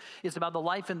 folks. It's about the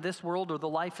life in this world or the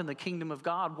life in the kingdom of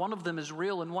God. One of them is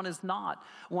real and one is not.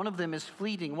 One of them is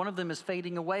fleeting. One of them is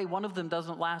fading away. One of them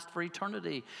doesn't last for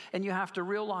eternity. And you have to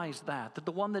realize that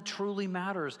the one that truly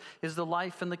matters is the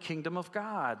life in the kingdom of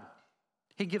God.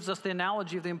 He gives us the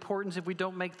analogy of the importance if we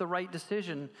don't make the right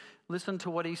decision. Listen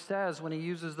to what he says when he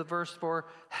uses the verse for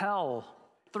hell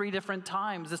 3 different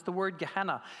times. It's the word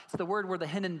Gehenna. It's the word where the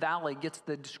Hinnom Valley gets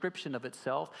the description of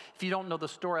itself. If you don't know the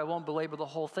story, I won't belabor the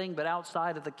whole thing, but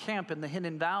outside of the camp in the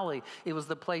Hinnom Valley, it was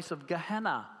the place of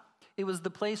Gehenna. It was the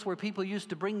place where people used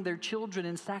to bring their children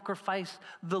and sacrifice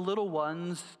the little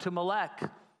ones to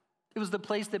Molech. It was the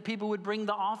place that people would bring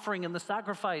the offering and the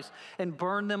sacrifice and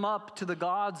burn them up to the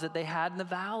gods that they had in the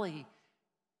valley.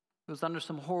 It was under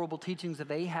some horrible teachings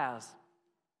of Ahaz.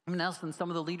 And else than some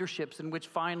of the leaderships in which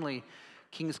finally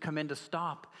kings come in to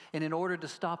stop. And in order to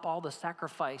stop all the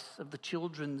sacrifice of the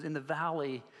children in the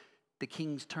valley, the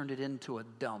kings turned it into a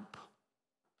dump.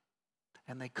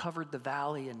 And they covered the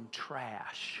valley in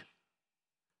trash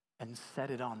and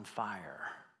set it on fire.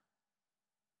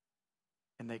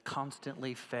 And they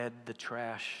constantly fed the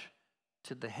trash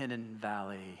to the Hinnom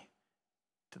Valley,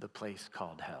 to the place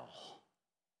called hell,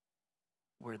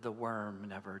 where the worm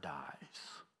never dies.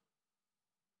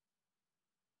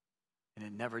 And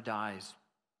it never dies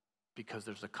because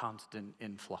there's a constant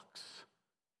influx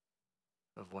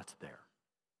of what's there.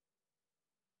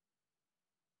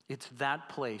 It's that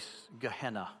place,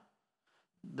 Gehenna,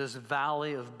 this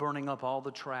valley of burning up all the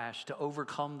trash to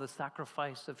overcome the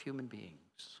sacrifice of human beings,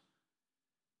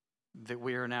 that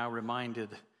we are now reminded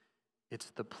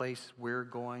it's the place we're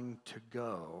going to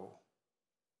go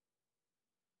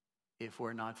if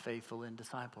we're not faithful in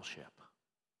discipleship.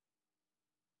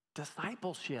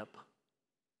 Discipleship.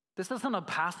 This isn't a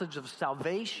passage of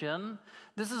salvation.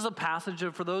 This is a passage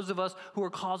for those of us who are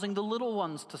causing the little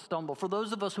ones to stumble, for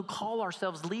those of us who call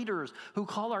ourselves leaders, who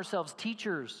call ourselves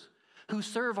teachers, who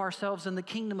serve ourselves in the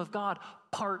kingdom of God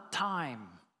part-time,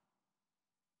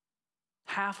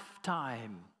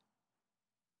 half-time,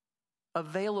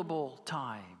 available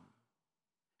time.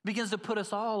 Begins to put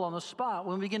us all on the spot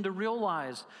when we begin to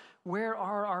realize, where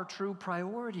are our true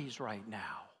priorities right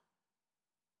now?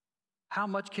 How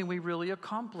much can we really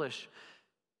accomplish?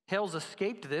 Hell's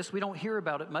escaped this. We don't hear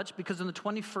about it much because in the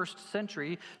 21st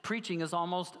century, preaching is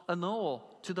almost a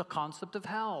null to the concept of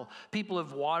hell. People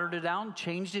have watered it down,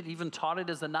 changed it, even taught it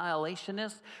as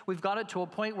annihilationist. We've got it to a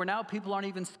point where now people aren't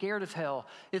even scared of hell.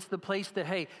 It's the place that,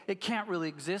 hey, it can't really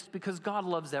exist because God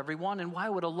loves everyone, and why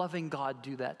would a loving God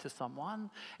do that to someone?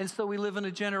 And so we live in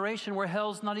a generation where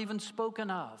hell's not even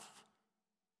spoken of.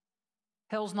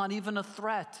 Hell's not even a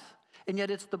threat. And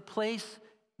yet it's the place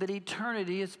that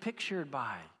eternity is pictured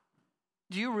by.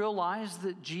 Do you realize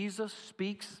that Jesus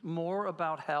speaks more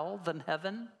about hell than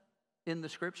heaven in the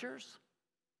scriptures?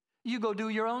 You go do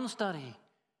your own study.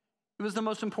 It was the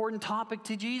most important topic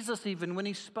to Jesus even when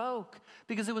he spoke,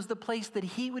 because it was the place that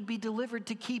he would be delivered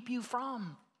to keep you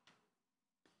from.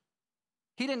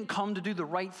 He didn't come to do the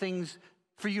right things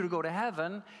for you to go to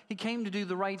heaven. He came to do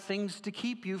the right things to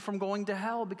keep you from going to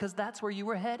hell, because that's where you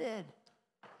were headed.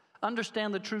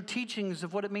 Understand the true teachings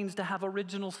of what it means to have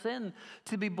original sin,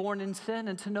 to be born in sin,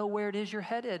 and to know where it is you're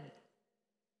headed.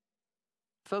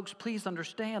 Folks, please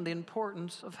understand the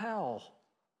importance of hell.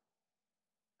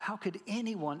 How could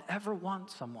anyone ever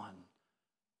want someone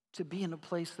to be in a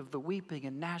place of the weeping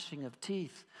and gnashing of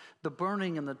teeth, the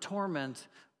burning and the torment,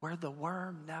 where the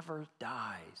worm never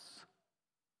dies?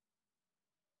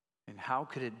 And how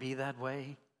could it be that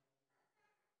way?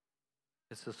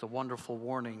 It's just a wonderful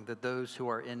warning that those who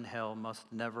are in hell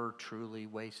must never truly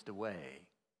waste away.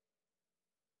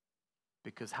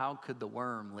 Because how could the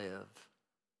worm live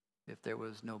if there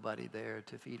was nobody there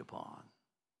to feed upon?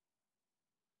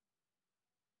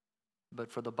 But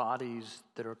for the bodies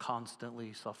that are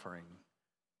constantly suffering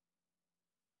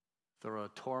through a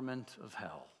torment of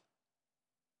hell,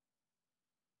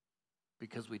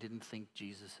 because we didn't think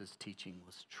Jesus' teaching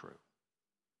was true.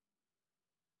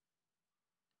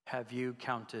 Have you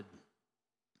counted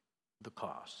the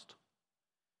cost?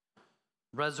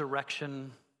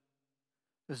 Resurrection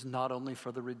is not only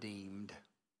for the redeemed,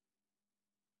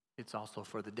 it's also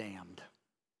for the damned.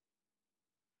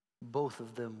 Both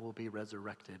of them will be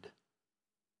resurrected,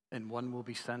 and one will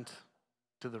be sent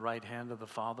to the right hand of the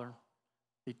Father,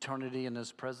 eternity in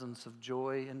his presence of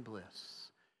joy and bliss,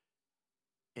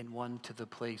 and one to the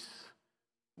place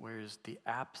where is the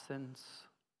absence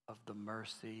of the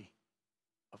mercy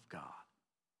of God.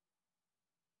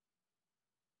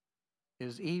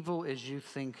 As evil as you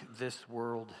think this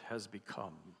world has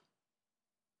become,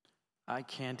 I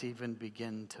can't even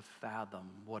begin to fathom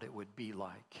what it would be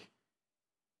like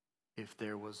if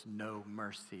there was no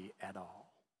mercy at all.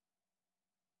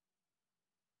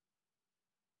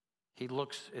 He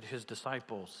looks at his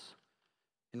disciples,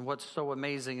 and what's so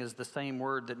amazing is the same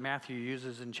word that Matthew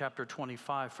uses in chapter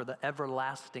 25 for the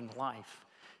everlasting life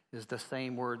is the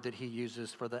same word that he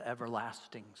uses for the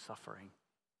everlasting suffering.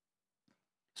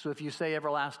 So if you say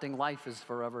everlasting life is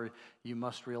forever, you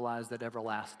must realize that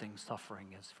everlasting suffering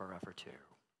is forever too.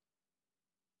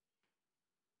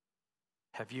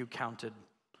 Have you counted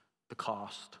the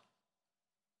cost?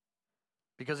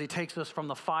 Because he takes us from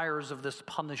the fires of this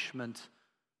punishment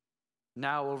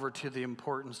now over to the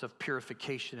importance of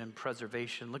purification and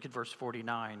preservation. Look at verse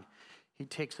 49. He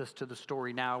takes us to the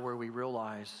story now where we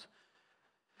realize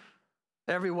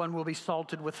everyone will be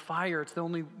salted with fire. It's the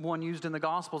only one used in the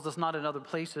Gospels. It's not in other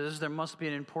places. There must be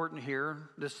an important here.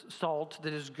 This salt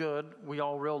that is good, we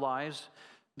all realize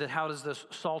that how does this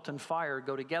salt and fire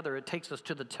go together? It takes us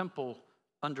to the temple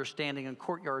understanding and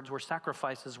courtyards where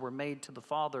sacrifices were made to the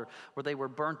Father, where they were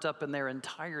burnt up in their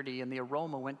entirety and the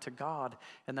aroma went to God.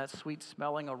 And that sweet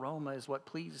smelling aroma is what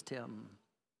pleased him.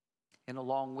 And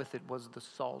along with it was the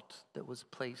salt that was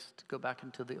placed. Go back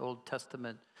into the Old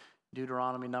Testament,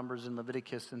 Deuteronomy, Numbers, and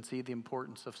Leviticus, and see the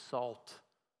importance of salt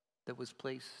that was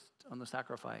placed on the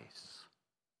sacrifice.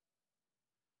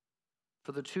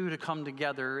 For the two to come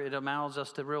together, it allows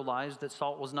us to realize that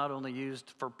salt was not only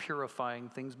used for purifying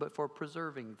things, but for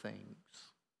preserving things.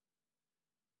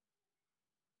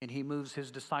 And he moves his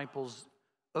disciples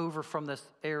over from this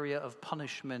area of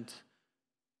punishment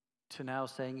to now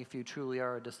saying, if you truly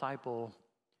are a disciple,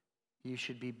 you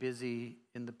should be busy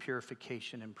in the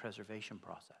purification and preservation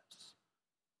process.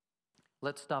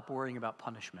 Let's stop worrying about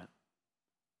punishment.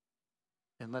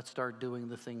 And let's start doing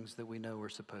the things that we know we're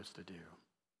supposed to do.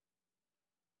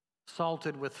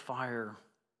 Salted with fire,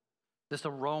 this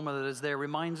aroma that is there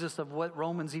reminds us of what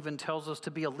Romans even tells us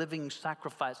to be a living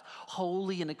sacrifice,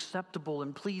 holy and acceptable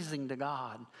and pleasing to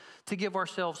God, to give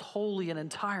ourselves wholly and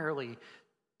entirely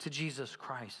to Jesus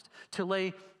Christ, to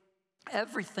lay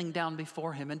everything down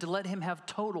before him and to let him have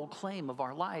total claim of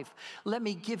our life. Let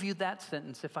me give you that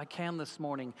sentence if I can this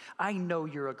morning. I know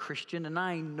you're a Christian and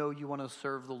I know you want to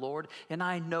serve the Lord and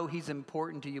I know he's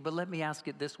important to you, but let me ask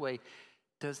it this way.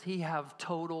 Does he have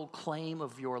total claim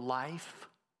of your life?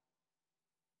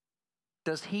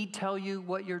 Does he tell you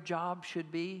what your job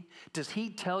should be? Does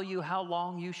he tell you how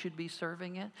long you should be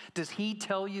serving it? Does he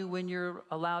tell you when you're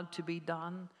allowed to be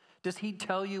done? Does he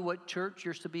tell you what church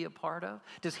you're to be a part of?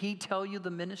 Does he tell you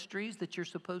the ministries that you're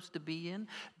supposed to be in?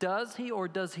 Does he or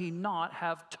does he not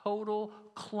have total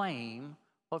claim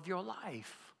of your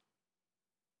life?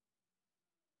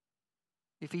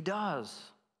 If he does,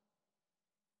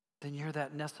 then you're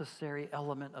that necessary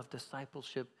element of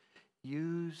discipleship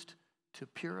used to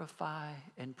purify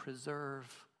and preserve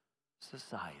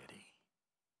society,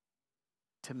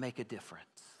 to make a difference.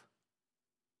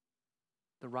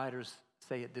 The writers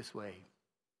say it this way: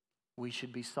 we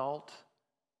should be salt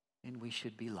and we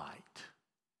should be light.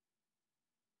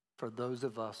 For those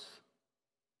of us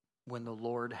when the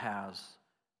Lord has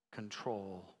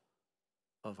control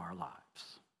of our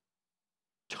lives.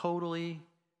 Totally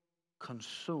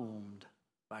consumed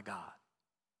by God.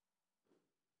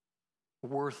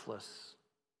 Worthless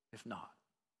if not.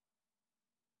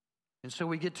 And so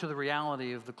we get to the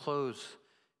reality of the close,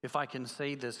 if I can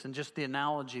say this, and just the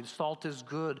analogy, salt is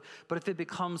good, but if it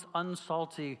becomes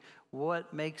unsalty,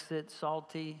 what makes it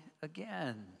salty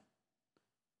again?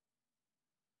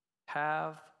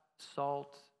 Have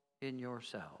salt in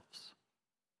yourselves.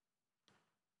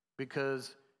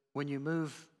 Because when you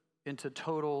move into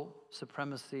total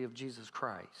supremacy of Jesus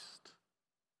Christ,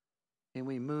 and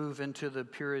we move into the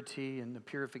purity and the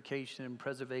purification and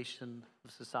preservation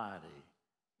of society,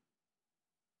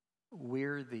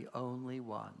 we're the only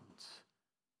ones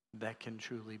that can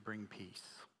truly bring peace.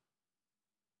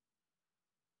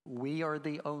 We are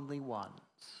the only ones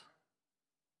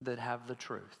that have the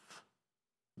truth,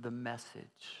 the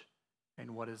message,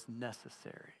 and what is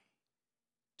necessary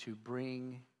to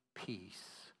bring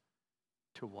peace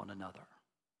to one another.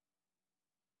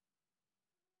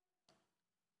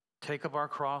 Take up our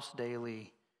cross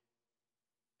daily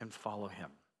and follow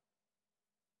him.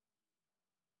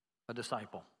 A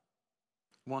disciple,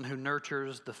 one who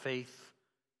nurtures the faith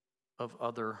of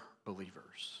other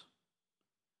believers,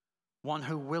 one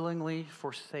who willingly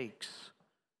forsakes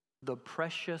the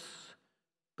precious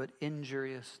but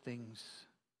injurious things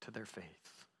to their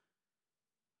faith.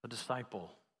 A disciple,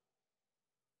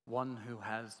 one who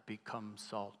has become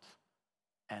salt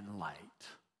and light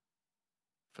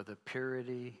for the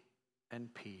purity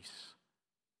and peace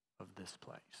of this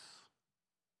place.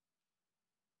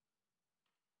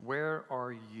 Where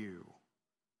are you?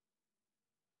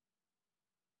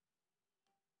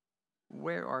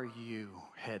 Where are you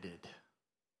headed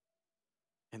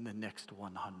in the next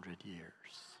 100 years?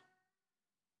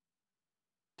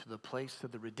 To the place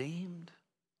of the redeemed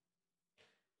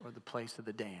or the place of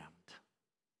the damned?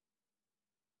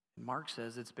 And Mark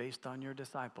says it's based on your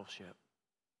discipleship.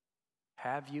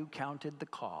 Have you counted the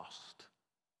cost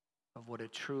of what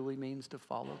it truly means to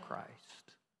follow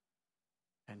Christ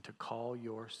and to call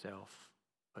yourself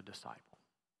a disciple?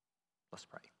 Let's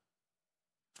pray.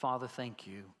 Father, thank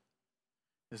you.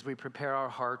 As we prepare our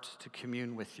hearts to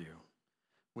commune with you,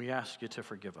 we ask you to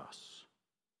forgive us,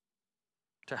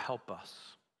 to help us,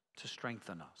 to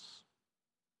strengthen us,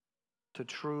 to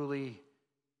truly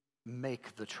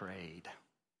make the trade,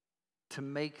 to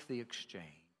make the exchange.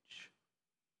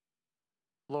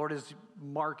 Lord, as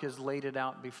Mark has laid it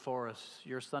out before us,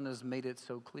 your Son has made it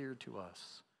so clear to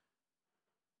us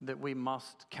that we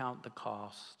must count the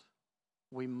cost.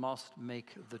 We must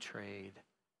make the trade.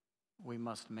 We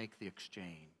must make the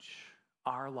exchange.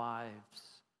 Our lives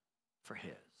for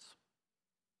his.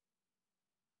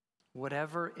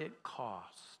 Whatever it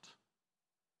cost,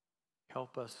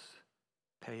 help us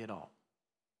pay it all.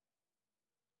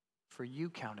 For you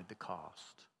counted the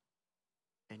cost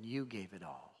and you gave it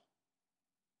all.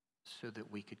 so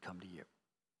that we could come to you.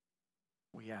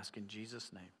 We ask in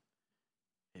Jesus' name,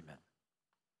 amen.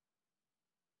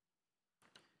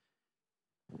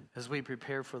 As we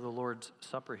prepare for the Lord's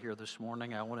Supper here this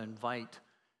morning, I want to invite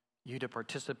you to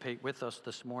participate with us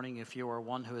this morning if you are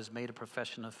one who has made a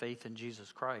profession of faith in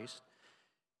Jesus Christ.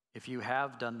 If you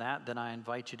have done that, then I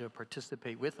invite you to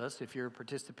participate with us. If you're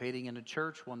participating in a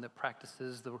church, one that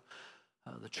practices the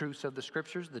truths of the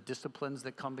Scriptures, the disciplines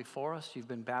that come before us, you've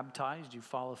been baptized, you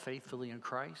follow faithfully in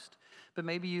Christ, but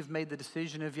maybe you've made the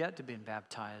decision of yet to be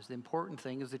baptized. The important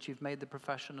thing is that you've made the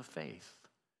profession of faith,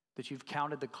 that you've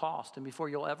counted the cost, and before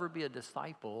you'll ever be a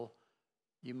disciple,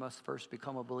 you must first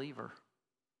become a believer.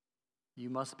 You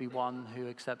must be one who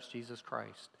accepts Jesus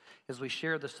Christ. As we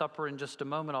share the supper in just a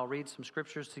moment, I'll read some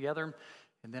scriptures together,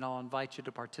 and then I'll invite you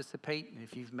to participate. And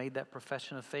if you've made that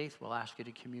profession of faith, we'll ask you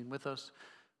to commune with us.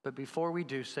 But before we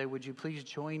do so, would you please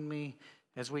join me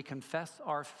as we confess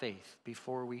our faith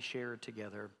before we share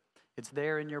together? It's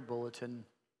there in your bulletin.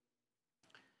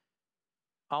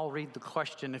 I'll read the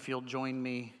question if you'll join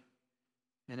me.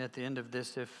 And at the end of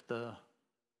this, if the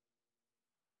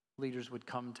leaders would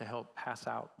come to help pass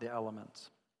out the elements.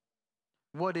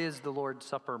 What is the Lord's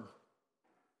Supper?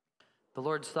 The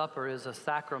Lord's Supper is a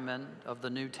sacrament of the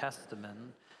New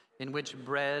Testament in which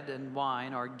bread and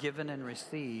wine are given and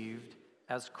received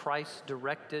as Christ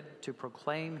directed to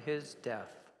proclaim his death.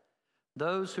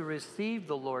 Those who receive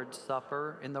the Lord's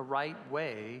Supper in the right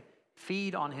way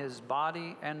feed on his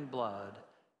body and blood,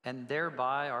 and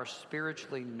thereby are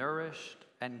spiritually nourished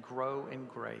and grow in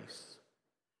grace.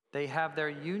 They have their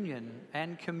union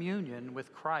and communion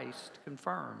with Christ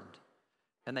confirmed,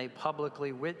 and they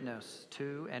publicly witness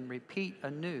to and repeat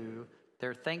anew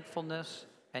their thankfulness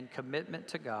and commitment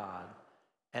to God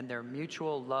and their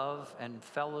mutual love and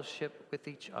fellowship with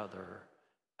each other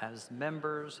as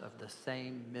members of the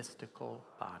same mystical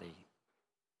body.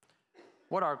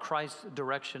 What are Christ's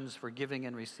directions for giving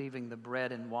and receiving the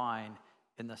bread and wine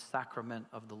in the sacrament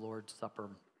of the Lord's Supper?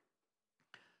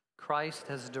 Christ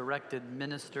has directed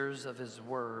ministers of his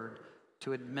word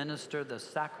to administer the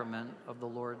sacrament of the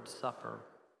Lord's Supper.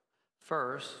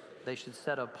 First, they should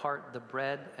set apart the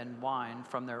bread and wine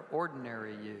from their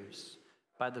ordinary use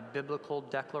by the biblical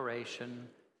declaration,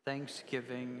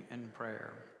 thanksgiving, and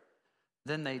prayer.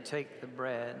 Then they take the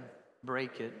bread,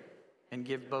 break it, and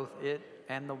give both it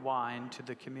and the wine to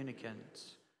the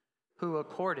communicants, who,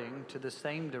 according to the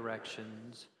same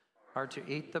directions, are to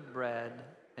eat the bread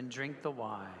and drink the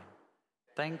wine,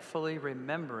 thankfully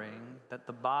remembering that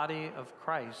the body of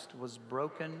Christ was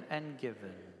broken and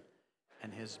given,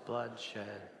 and his blood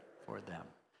shed for them.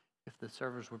 If the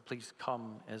servers would please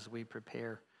come as we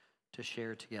prepare to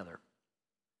share together.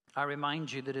 I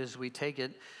remind you that as we take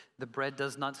it, the bread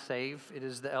does not save. It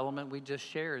is the element we just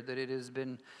shared, that it has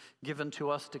been given to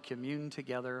us to commune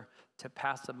together, to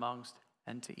pass amongst,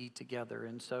 and to eat together.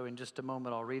 And so in just a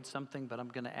moment, I'll read something, but I'm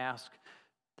going to ask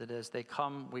that as they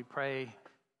come, we pray,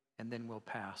 and then we'll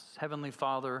pass. Heavenly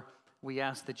Father, we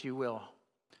ask that you will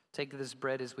take this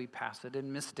bread as we pass it,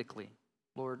 and mystically,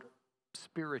 Lord,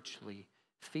 spiritually,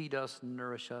 feed us,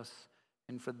 nourish us,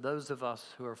 and for those of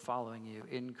us who are following you,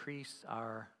 increase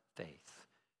our faith.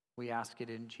 We ask it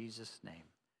in Jesus' name.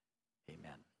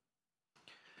 Amen.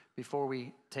 Before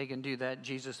we take and do that,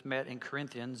 Jesus met in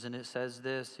Corinthians, and it says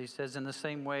this. He says, in the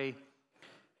same way,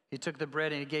 he took the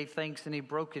bread and he gave thanks and he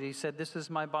broke it. He said, this is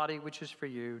my body, which is for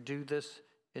you. Do this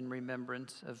in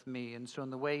remembrance of me. And so in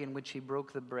the way in which he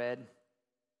broke the bread,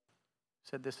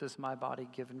 said, this is my body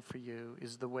given for you,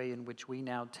 is the way in which we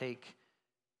now take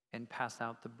and pass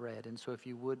out the bread. And so if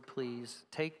you would please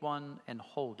take one and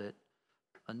hold it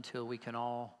until we can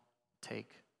all take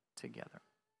together.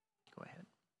 Go ahead.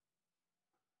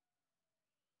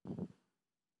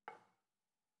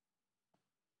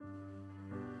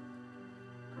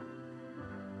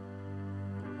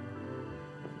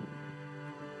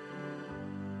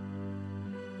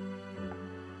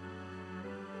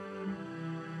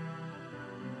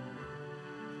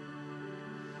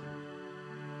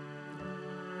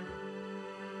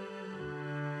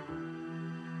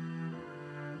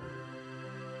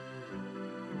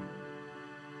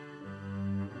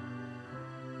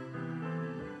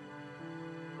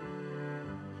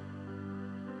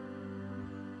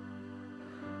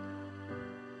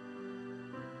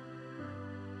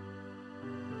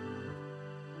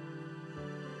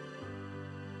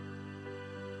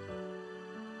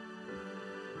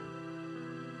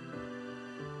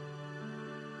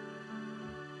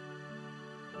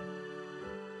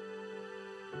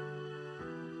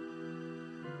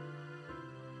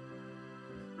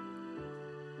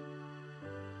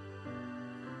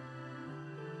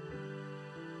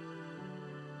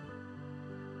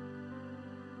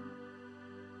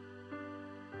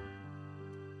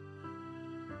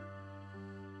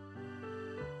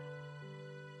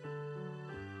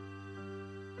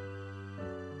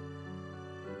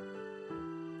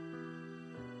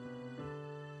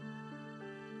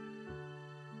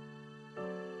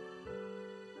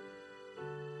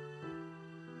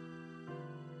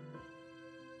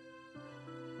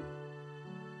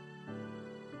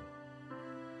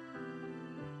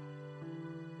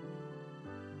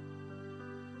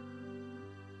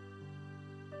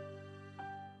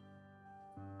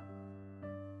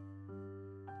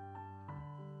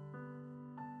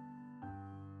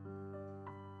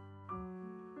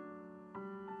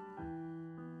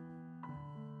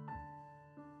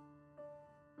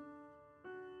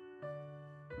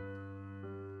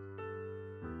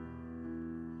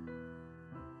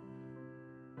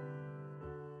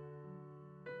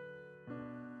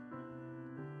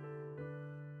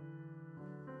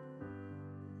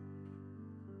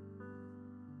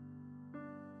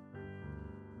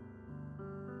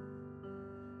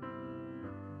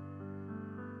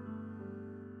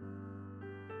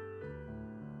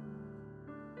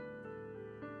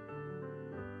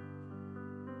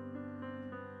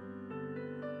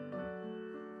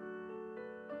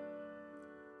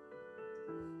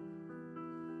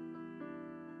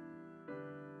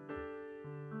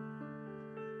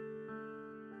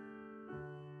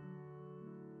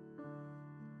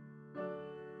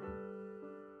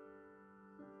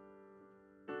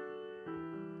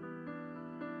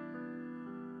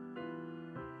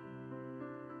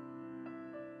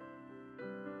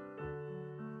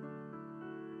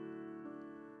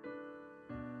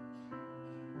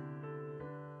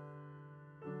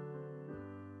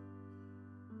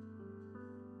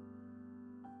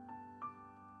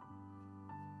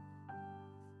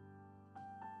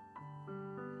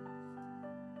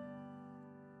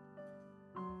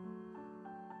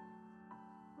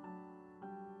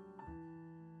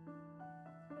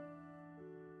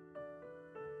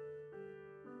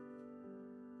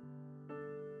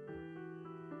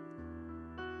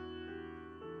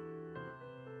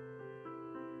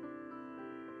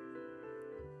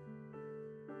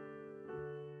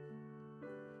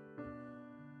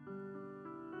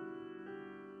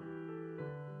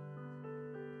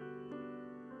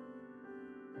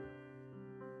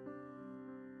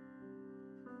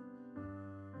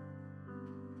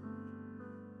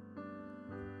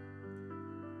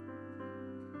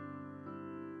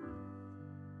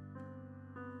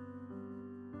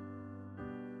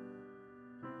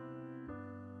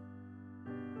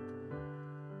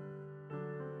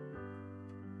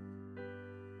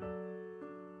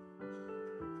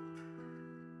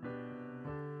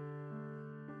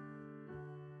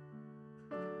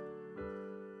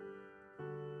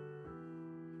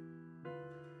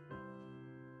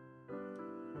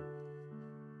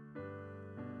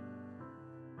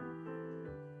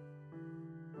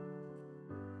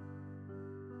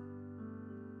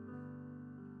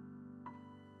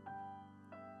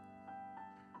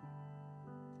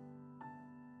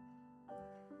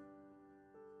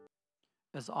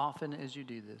 As often as you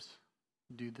do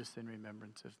this in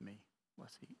remembrance of me.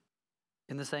 Let's eat.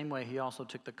 In the same way, he also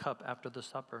took the cup after the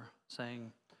supper,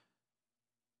 saying,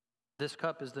 "This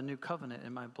cup is the new covenant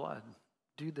in my blood.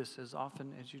 Do this as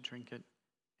often as you drink it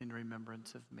in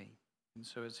remembrance of me." And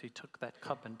so as he took that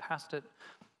cup and passed it,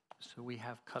 so we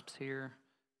have cups here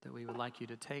that we would like you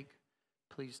to take.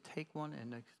 Please take one,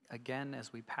 and again,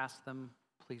 as we pass them,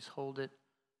 please hold it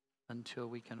until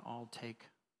we can all take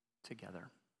together.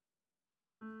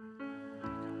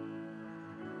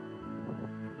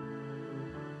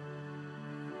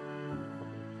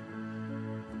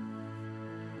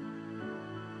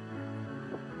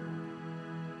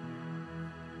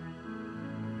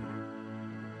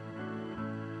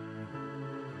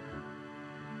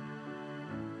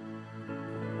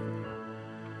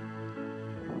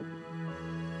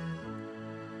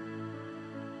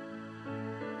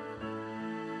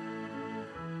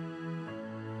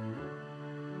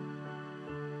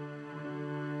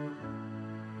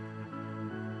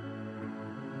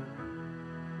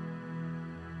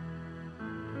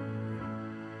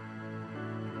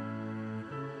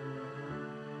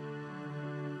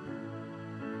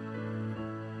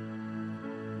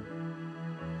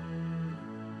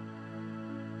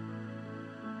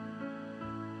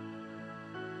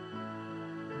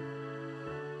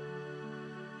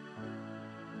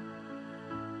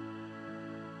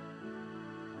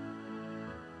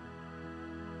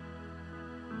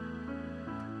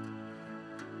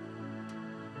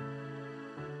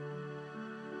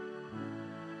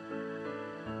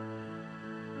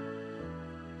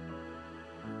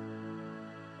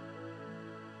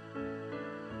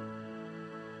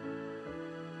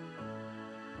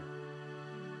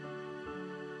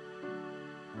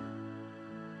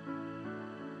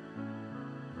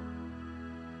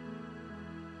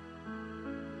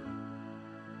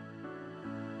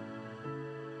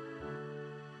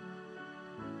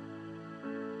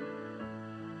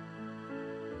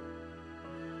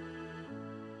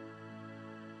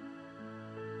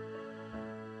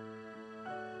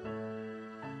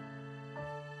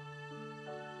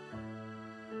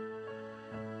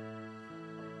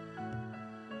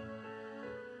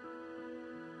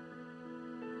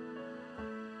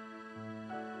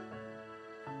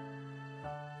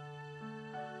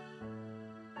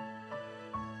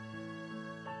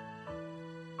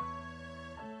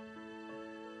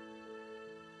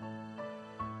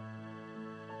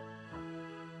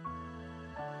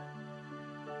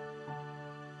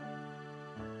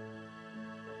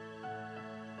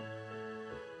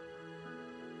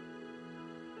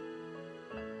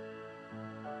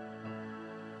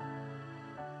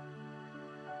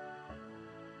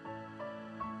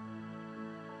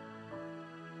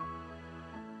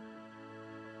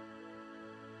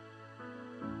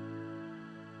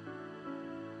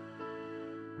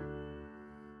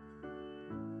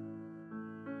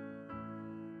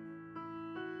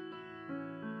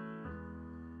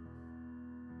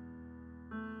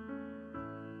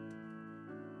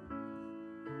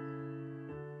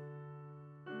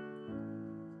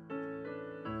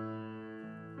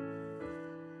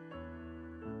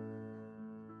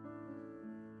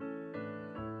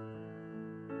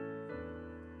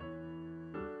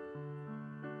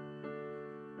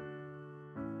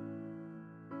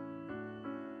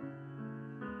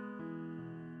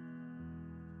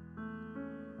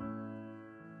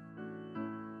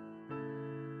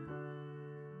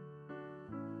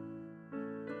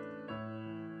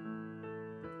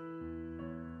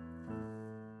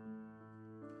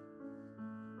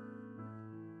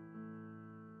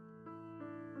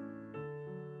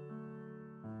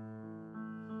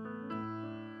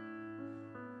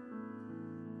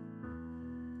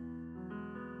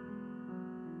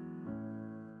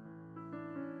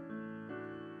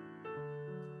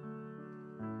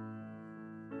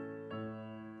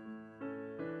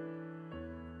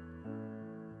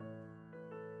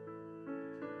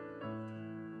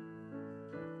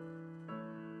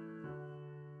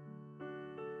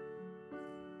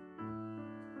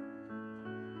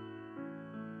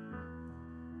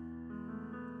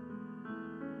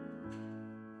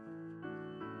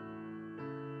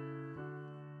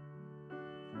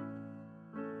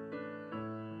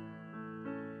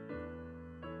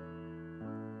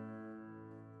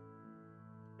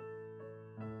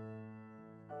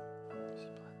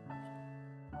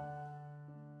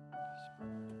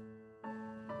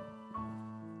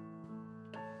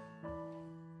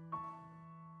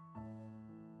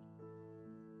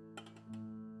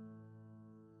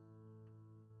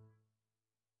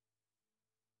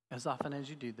 As often as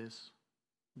you do this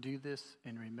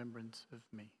in remembrance of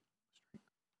me.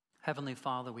 Heavenly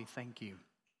Father, we thank you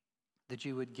that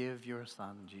you would give your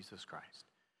Son, Jesus Christ,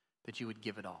 that you would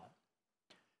give it all.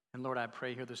 And Lord, I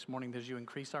pray here this morning that as you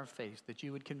increase our faith, that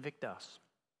you would convict us.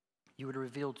 You would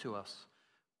reveal to us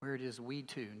where it is we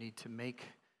too need to make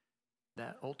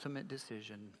that ultimate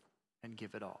decision and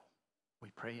give it all. We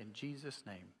pray in Jesus'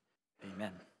 name,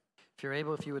 amen. If you're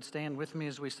able, if you would stand with me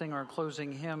as we sing our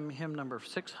closing hymn, hymn number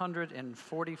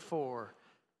 644,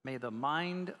 May the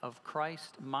Mind of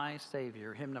Christ My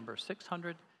Savior, hymn number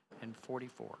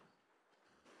 644.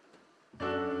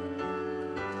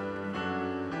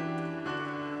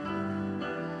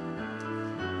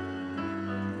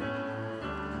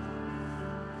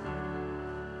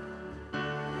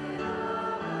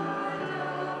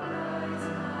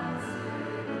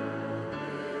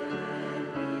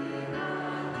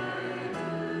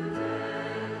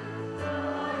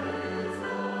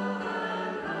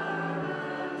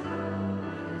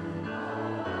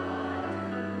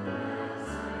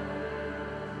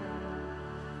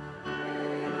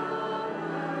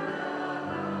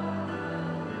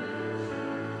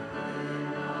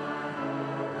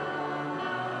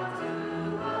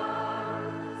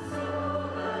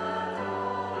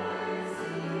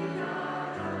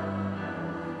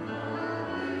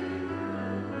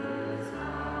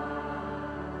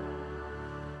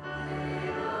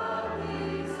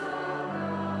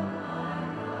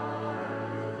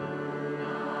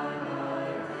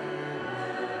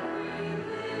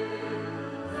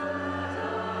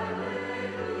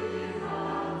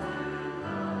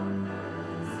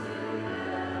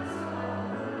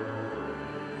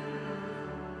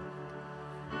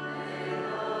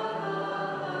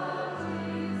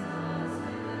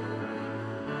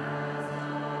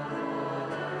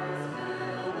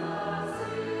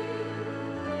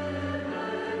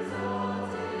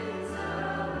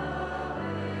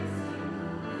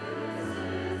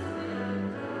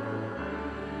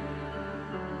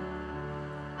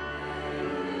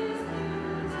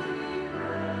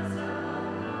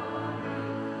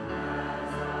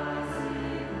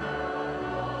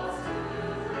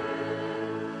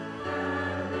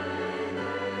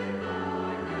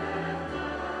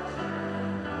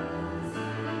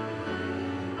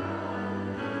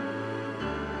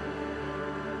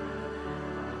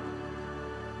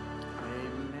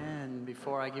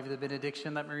 Before I give you the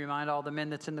benediction, let me remind all the men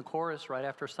that's in the chorus right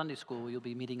after Sunday school, you'll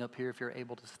be meeting up here if you're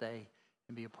able to stay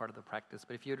and be a part of the practice.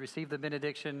 But if you would receive the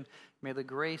benediction, may the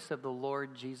grace of the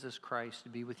Lord Jesus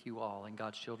Christ be with you all. And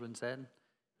God's children said,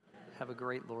 have a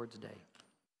great Lord's Day.